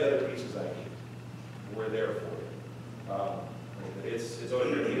you have the other pieces I need. We're there for you. It's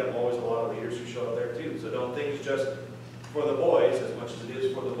always going to meet up always a lot of leaders who show up there too. So don't think it's just for the boys as much as it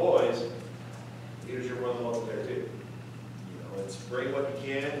is for the boys. Leaders are more than welcome there too. It's bring what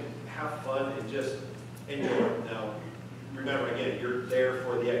you can, have fun, and just enjoy it. Now, remember again, you're there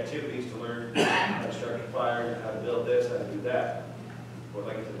for the activities to learn how to start a fire, how to build this, how to do that. But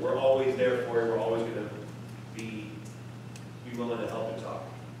like I said, we're always there for you. We're always going to be willing to help and talk.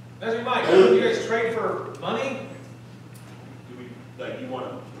 As a reminder, you guys trade for money? You want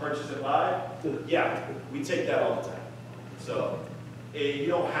to purchase and buy? Yeah, we take that all the time. So you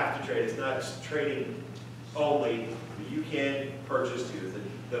don't have to trade. It's not trading only. You can purchase too.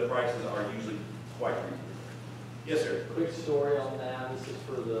 The prices are usually quite reasonable. Yes, sir. Quick story on that. This is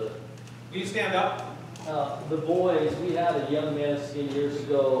for the Will you stand up? The boys. We had a young man skiing years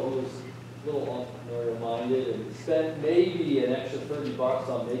ago who was a little entrepreneurial-minded and spent maybe an extra $30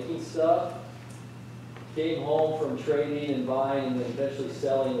 on making stuff. Came home from trading and buying and then eventually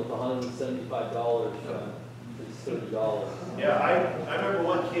selling with $175 from It's so dull. Yeah, I remember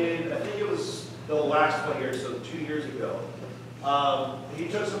one kid, I think it was the last one here, so 2 years ago. He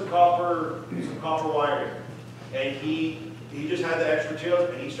took some copper wiring, and he just had the extra materials,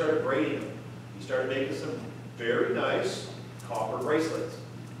 and he started braiding them. He started making some very nice copper bracelets.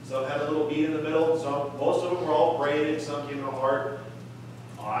 Some had a little bead in the middle, most of them were all braided, some came in a heart.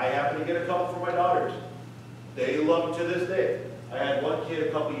 I happened to get a couple for my daughters. They love them to this day. I had one kid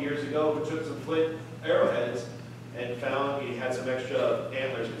a couple years ago who took some flint arrowheads and found he had some extra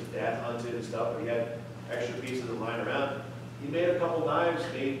antlers because dad hunted and stuff, but he had extra pieces of lying around. He made a couple knives,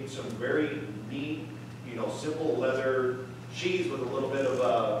 made some very neat, simple leather sheaths with a little bit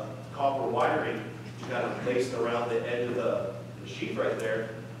of copper wiring kind of placed around the end of the sheath right there.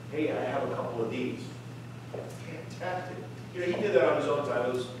 Hey, I have a couple of these. Fantastic. He did that on his own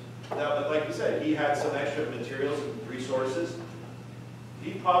time. But like you said, he had some extra materials and resources.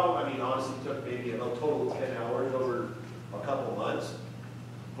 He probably, honestly took maybe a total of 10 hours over a couple months.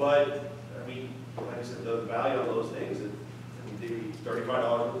 But, like I said, the value on those things, they $35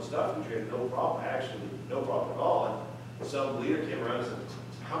 worth of stuff, we traded no problem, actually, no problem at all. And some leader came around and said,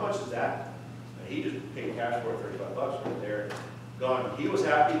 how much is that? And he just paid cash for it, $35 right there. Gone. He was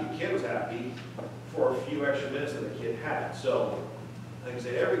happy, the kid was happy for a few extra minutes that the kid had. So, like I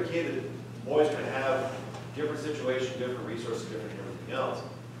said, every kid, boys can have different situations, different resources, different everything else.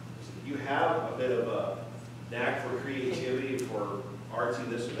 So if you have a bit of a knack for creativity, for artsy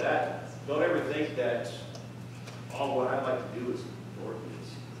this or that, don't ever think that all what I like to do is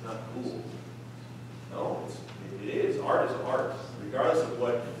it's not cool. No, it is. Art is art, regardless of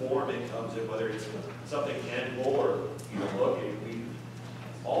what form it comes in, whether it's something tangible or look,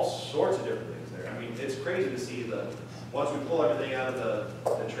 all sorts of different things there. It's crazy to see once we pull everything out of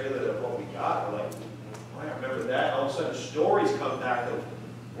the trailer of what we got, we're like, oh, I remember that. All of a sudden, stories come back of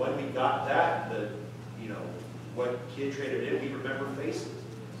when we got that, what kid traded in. We remember faces.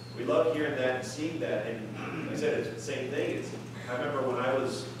 We love hearing that and seeing that. And like I said, it's the same thing. I remember when I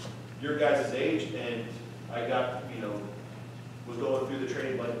was your guys' age and I got, was going through the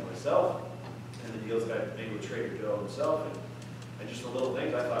trading blanket myself and the deals that I made with Trader Joe himself. And just the little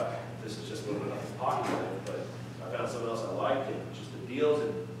things, I thought, this is just a little bit of a pocket knife, but I found something else I liked, and just the deals,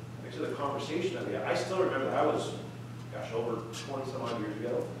 and actually the conversation that we had. I still remember, I was, over 20 some odd years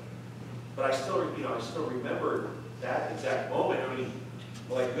ago, but I still remember that exact moment.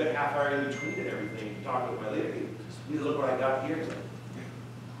 Like a good half hour in between and everything, talking with my leader, you look what I got here. He's like,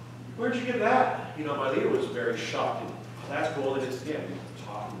 where'd you get that? My leader was very shocked, and that's cool, and it's, again,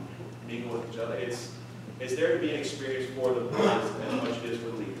 talking, mingle with each other. It's there to be an experience for the boys as much as it is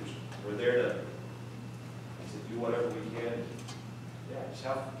for the leaders. We're there to do whatever we can. Yeah, just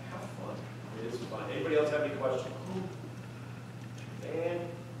have fun. It is fun. Anybody else have any questions?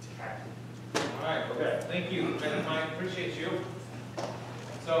 Fantastic. All right. Okay. Thank you, Ben and Mike. Appreciate you.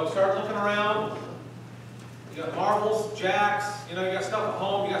 So start looking around. You got marbles, jacks. You got stuff at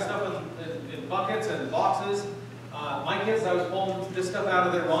home. You got stuff in buckets and boxes. My kids, I was pulling this stuff out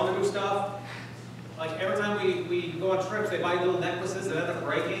of their Rendezvous stuff. Like every time we go on trips, they buy little necklaces that end up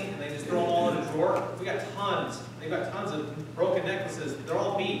breaking, and they just throw them all in a drawer. We got tons. They've got tons of broken necklaces. They're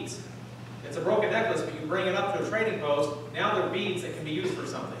all beads. It's a broken necklace, but you bring it up to a trading post. Now they're beads that can be used for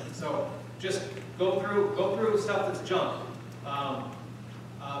something. So just go through stuff that's junk.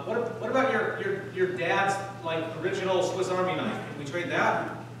 What about your dad's original Swiss Army knife? Can we trade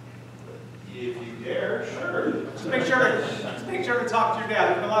that? If you dare, sure. Just make sure to talk to your dad.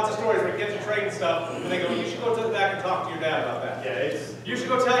 There's been lots of stories where kids are trading stuff, and they go, you should go to the back and talk to your dad about that. Yeah, You should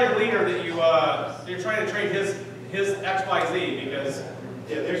go tell your leader that you're trying to trade his XYZ, because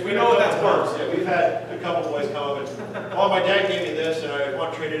we know what that's worth. Yeah, we've had a couple boys come up and, oh, my dad gave me this, and I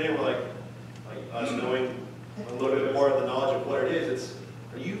want to trade it in. We're like us knowing a little bit more of the knowledge of what it is.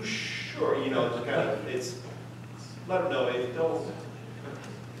 Are you sure? Let them know. Don't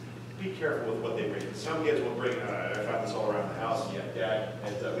be careful with what they bring. Some kids will bring, I found this all around the house, yeah, Dad,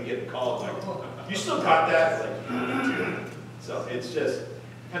 and we get calls like, you still got that? Like, so it's just,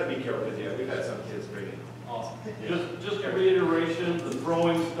 kind of be careful with it. We've had some kids bring it. Awesome. Just a reiteration, the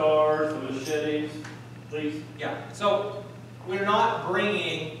throwing stars, the machetes, please. Yeah, so we're not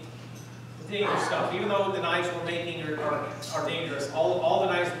bringing dangerous stuff. Even though the knives we're making are dangerous, all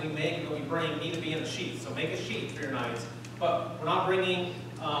the knives that we make and that we bring need to be in a sheath. So make a sheath for your knives. But we're not bringing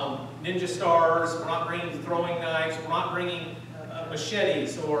ninja stars, we're not bringing throwing knives, we're not bringing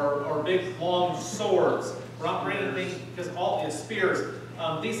machetes or big long swords. We're not bringing things, because all is spears.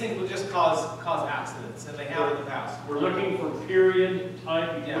 These things will just cause accidents, and they have in the past. We're looking for period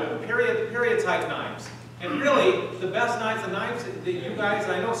type. Yeah, period type knives. And really, the best knives, the knives that you guys,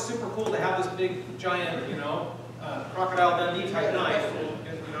 I know it's super cool to have this big giant, Crocodile Dundee type knife, you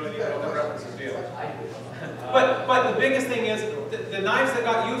know the references deal. But the biggest thing is, the knives that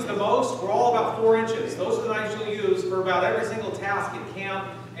got used the most were all about 4 inches. Those are the knives you'll use for about every single task at camp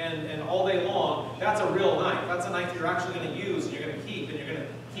and all day long. That's a real knife. That's a knife you're actually going to use and you're going to keep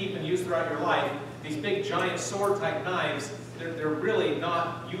and use throughout your life. These big giant sword type knives, they're really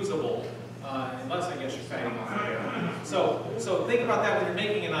not usable unless I guess you're cutting off the hair. So think about that when you're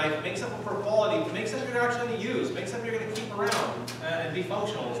making a knife. Make something for quality. Make something you're actually going to use. Make something you're going to keep around and be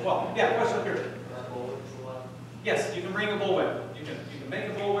functional as well. Yeah, question up here. Yes, you can bring a bullwhip. You can make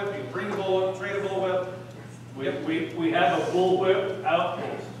a bullwhip. You can bring a bullwhip. Trade a bullwhip. We have a bullwhip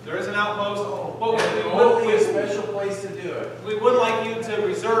outpost. There is an outpost. But Hopefully a special place to do it. we would like you to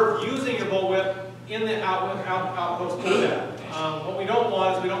reserve using your bullwhip in the outpost for that. What we don't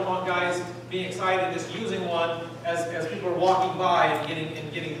want is we don't want guys being excited just using one as people are walking by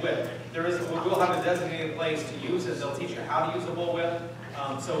and getting whipped. We'll have a designated place to use it. They'll teach you how to use a bullwhip.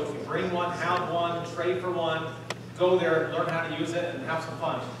 So if you bring one, have one, trade for one, go there, learn how to use it, and have some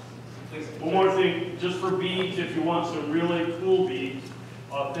fun. Please. One more thing, just for beads, if you want some really cool beads,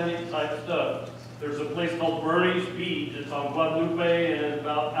 authentic type stuff, there's a place called Bernie's Beads. It's on Guadalupe and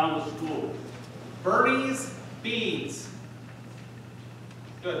about out of the school. Bernie's Beads.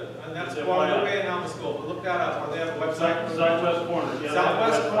 Good. And that's It's Guadalupe and Alma School. But look that up. Or they have a website. Southwest corner. Yeah,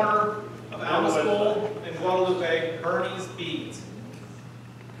 Southwest that's corner of Alma Website. School in Guadalupe, Bernie's Beads.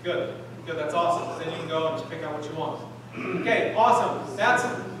 Good. Good. That's awesome. Then you can go and just pick out what you want. Okay. Awesome. That's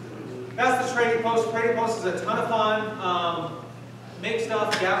the trading post. Trading post is a ton of fun. Make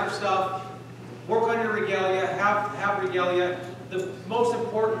stuff, gather stuff, work on your regalia, have regalia. The most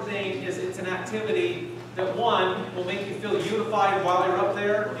important thing is it's an activity that, one, will make you feel unified while you're up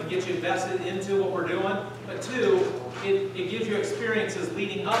there and get you invested into what we're doing. But two, it gives you experiences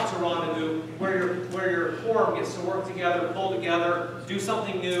leading up to Rendezvous where your quorum gets to work together, pull together, do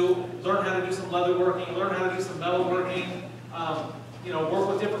something new, learn how to do some leather working, learn how to do some metal working, work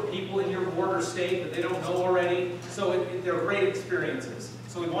with different people in your ward or state that they don't know already. So they're great experiences.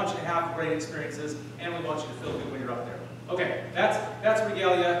 So we want you to have great experiences, and we want you to feel good when you're up there. Okay, that's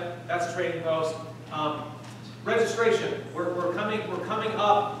regalia. That's trading post. Registration. We're coming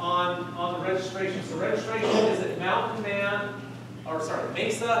up on the registration. So registration is at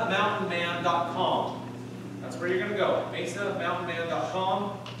MesaMountainMan.com. That's where you're going to go.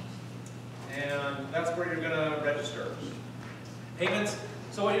 MesaMountainMan.com, and that's where you're going to register. Payments.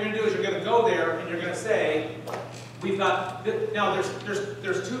 So what you're going to do is you're going to go there and you're going to say, we've got, now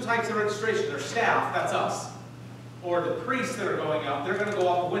there's 2 types of registration. There's staff, that's us. Or the priests that are going up, they're going to go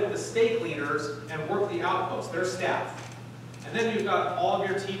up with the stake leaders and work the outpost. They're staff. And then you've got all of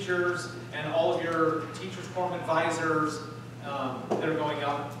your teachers and all of your teachers' quorum advisors that are going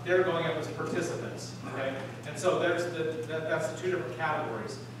up. They're going up as participants. Okay? And so that's the 2 different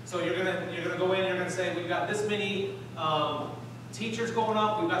categories. So you're gonna go in. You're gonna say we've got this many teachers going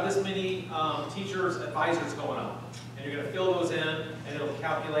up. We've got this many teachers advisors going up. And you're gonna fill those in, and it'll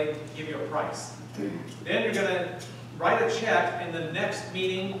calculate, give you a price. Then you're going to write a check, and the next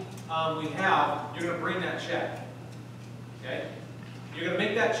meeting we have, you're going to bring that check. Okay? You're going to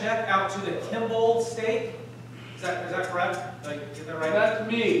make that check out to the Kimball stake. Is that correct? Is that right? That's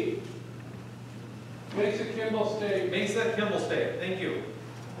me. Mesa Kimball State. Mesa Kimball stake. Thank you.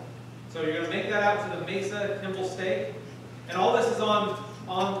 So you're going to make that out to the Mesa Kimball stake. And all this is on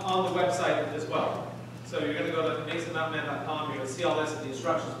the website as well. So you're going to go to MesaMountainMan.com, you're going to see all this, and the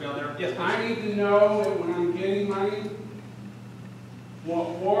instructions will be on there. Yes, please. I need to know that when I'm getting money,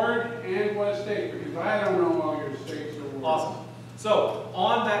 what ward and what state, because I don't know all your states or wards. Awesome. So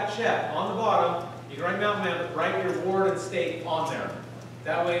on that check, on the bottom, you can write Mountain Man, but write your ward and state on there.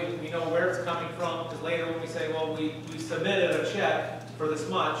 That way we know where it's coming from, because later when we say, well, we submitted a check for this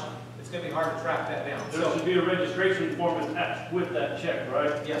much, it's going to be hard to track that down. There should be a registration form attached with that check,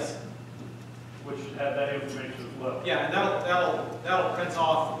 right? Yes. Which should have that information as well. Yeah, and that'll print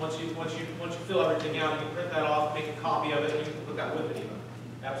off once you fill everything out. You can print that off, make a copy of it, and you can put that with it even.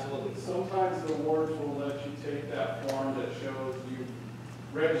 Absolutely. Sometimes the wards will let you take that form that shows you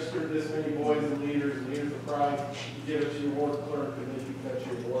registered this many boys and leaders, and here's the price. You give it to your ward clerk, and then you cut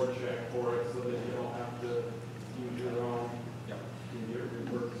your ward check for it, so that you don't have to use your own. Yep.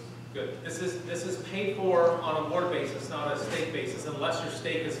 It works. Good. This is paid for on a ward basis, not a stake basis, unless your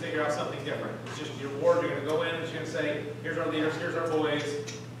stake has figured out something different. It's just your ward. You're going to go in and you're going to say, here's our leaders, here's our boys,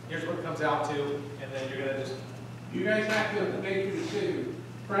 here's what it comes out to, and then you're going to just. You guys have to make your decision.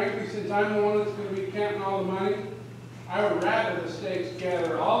 Frankly, since I'm the one that's going to be counting all the money, I would rather the states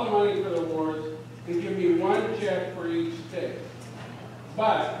gather all the money for the wards and give me one check for each state.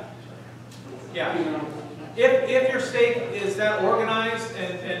 But, Yeah. you know, if your stake is that organized,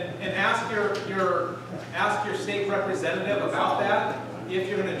 and ask your state representative about that. If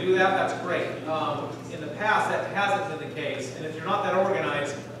you're going to do that, that's great. In the past, that hasn't been the case, and if you're not that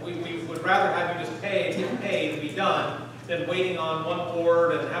organized, we would rather have you just pay, get paid, and be done, than waiting on one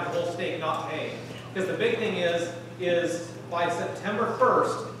board and have the whole state not pay. Because the big thing is by September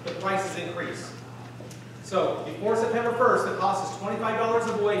 1st, the prices increase. So before September 1st, the cost is $25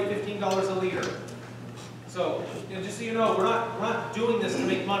 a boy, $15 a liter. So, just so you know, we're not doing this to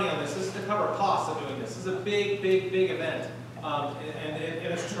make money on this. This is to cover costs of doing this. This is a big event, and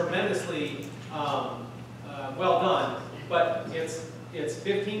it's tremendously well done. But it's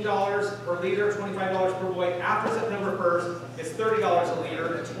 $15 per liter, $25 per boy. After September 1st, it's $30 a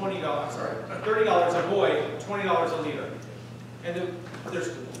liter and $30 a boy, $20 a liter. And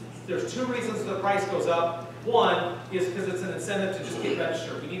there's two reasons the price goes up. One is because it's an incentive to just get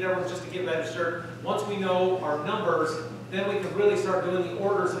registered. We need everyone just to get registered. Once we know our numbers, then we can really start doing the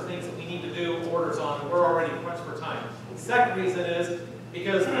orders of things that we need to do orders on. We're already crunched for time. The second reason is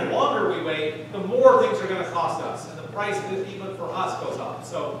because the longer we wait, the more things are going to cost us, and the price even for us goes up.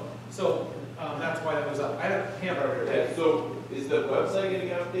 So that's why that goes up. I have a hammer over here. So is the website getting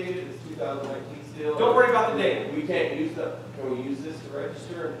updated? Is 2019 still? Don't worry about the date. We can't use the. Can we use this to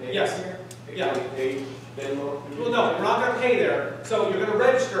register and pay? Yes. Here? Yeah. Can we pay Venmo? Well, no, we're not going to pay there. So you're going to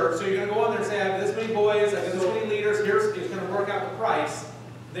register. So you're going to go on there and say, I have this many boys, I have this many liters. It's going to work out the price.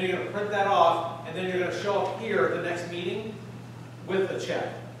 Then you're going to print that off, and then you're going to show up here at the next meeting with a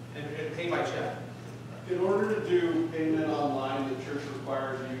check and pay by check. In order to do payment online, the church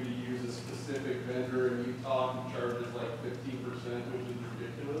requires you to use a specific vendor in Utah who charges like 15%, which is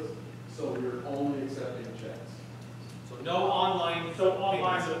ridiculous. So we're only accepting checks. So no online. So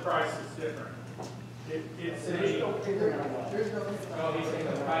online, the price is different. It's There's a, no figure on that. There's no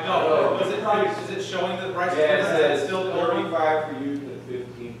figure. No, is it showing the price? Yeah, it Is says still the 35 for youth and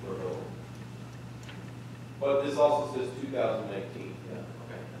 15 for adults. But this also says 2019.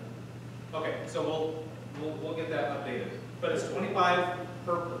 Okay, so we'll get that updated. But it's 25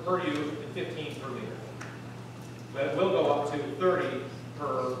 per youth and 15 per leader. But it will go up to 30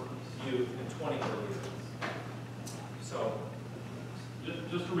 per youth and 20 per leader. So,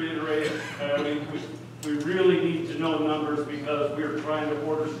 just to reiterate, we really need to know numbers because we're trying to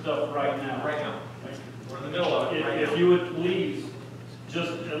order stuff right now. we're in the middle of it right If now. you would please,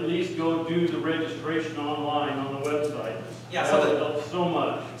 just at least go do the registration online on the website. Yeah, That would help so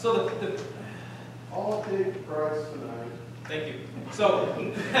much. So I'll take the price tonight. thank you. So,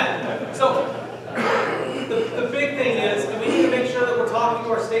 the big thing is, and we need to make sure that we're talking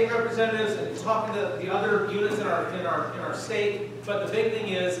to our state representatives and talking to the other units in our state. But the big thing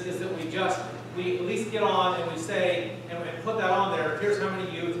is that we at least get on and we say and put that on there. Here's how many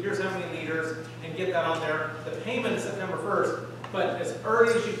youth, here's how many leaders, and get that on there. The payment is September 1st. But as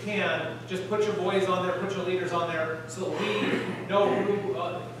early as you can, just put your boys on there, put your leaders on there, so that we know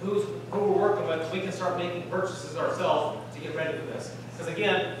who we're working with. We can start making purchases ourselves to get ready for this. Because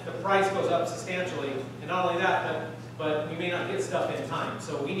again, the price goes up substantially, and not only that, but we may not get stuff in time.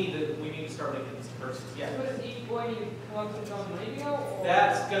 So we need to start making these purchases. Yeah. So does each boy need to come up to the radio? Or?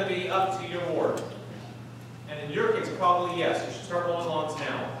 That's going to be up to your ward. And in your case, probably yes. You should start mowing lawns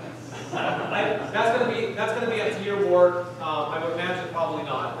now. That's going to be up to your ward. I would imagine probably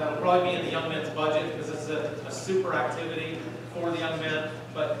not. That'll probably be in the young men's budget because it's a super activity for the young men.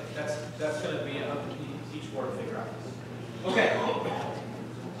 But that's going to be up to each ward to figure out. Okay.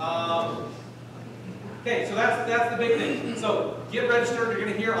 Okay, so that's the big thing. So get registered. You're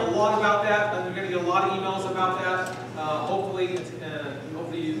going to hear a lot about that, and you're going to get a lot of emails about that. Hopefully you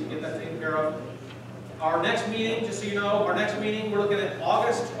can get that taken care of. Our next meeting, just so you know, we're looking at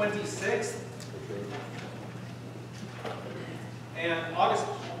August 26th. And August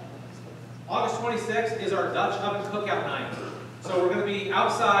 26th is our Dutch oven cookout night. So we're going to be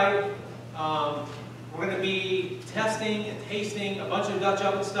outside. We're going to be testing and tasting a bunch of Dutch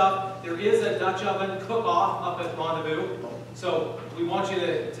oven stuff. There is a Dutch oven cook-off up at Rendezvous. So we want you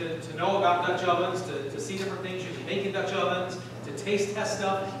to know about Dutch ovens, to see different things you can make in Dutch ovens, to taste test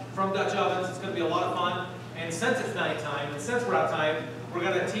stuff from Dutch ovens. It's going to be a lot of fun. And since it's nighttime, and since we're outside, we're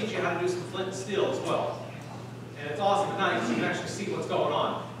going to teach you how to do some flint and steel as well. And it's awesome at night because you can actually see what's going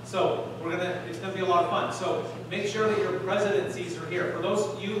on. So it's going to be a lot of fun. So make sure that your presidencies are here. For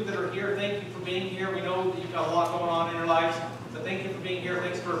those youth that are here, thank you for being here. We know that you've got a lot going on in your lives. So thank you for being here.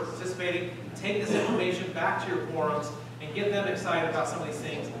 Thanks for participating. Take this information back to your forums and get them excited about some of these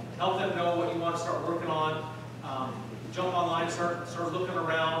things. Help them know what you want to start working on. Jump online, start looking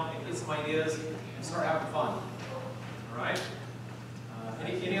around, and get some ideas, and start having fun. All right?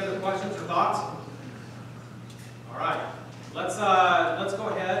 Any other questions or thoughts?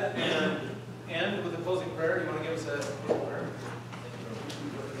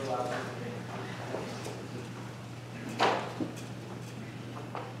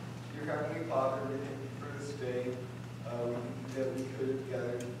 cracking the clock, everything for this day. That we could have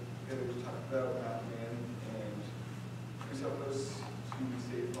gathered together to talk about Batman, and please help us to be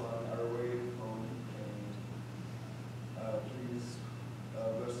safe on our way home, and please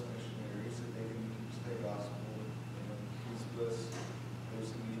bless the missionaries that they can teach the gospel, and please bless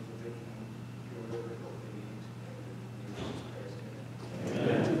those in need that they can get whatever help they need, and in Jesus Christ,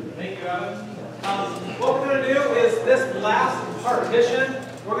 amen. Thank you, Adam. What we're going to do is this last partition,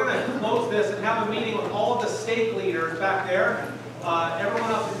 we're going to close this and have a meeting with all of the stake leaders back there.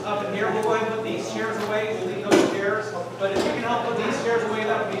 Everyone up in here, we'll go ahead and put these chairs away. We'll leave those chairs. But if you can help put these chairs away,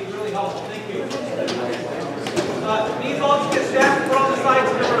 that would be really helpful. Thank you. These all just get stacked and put on the side.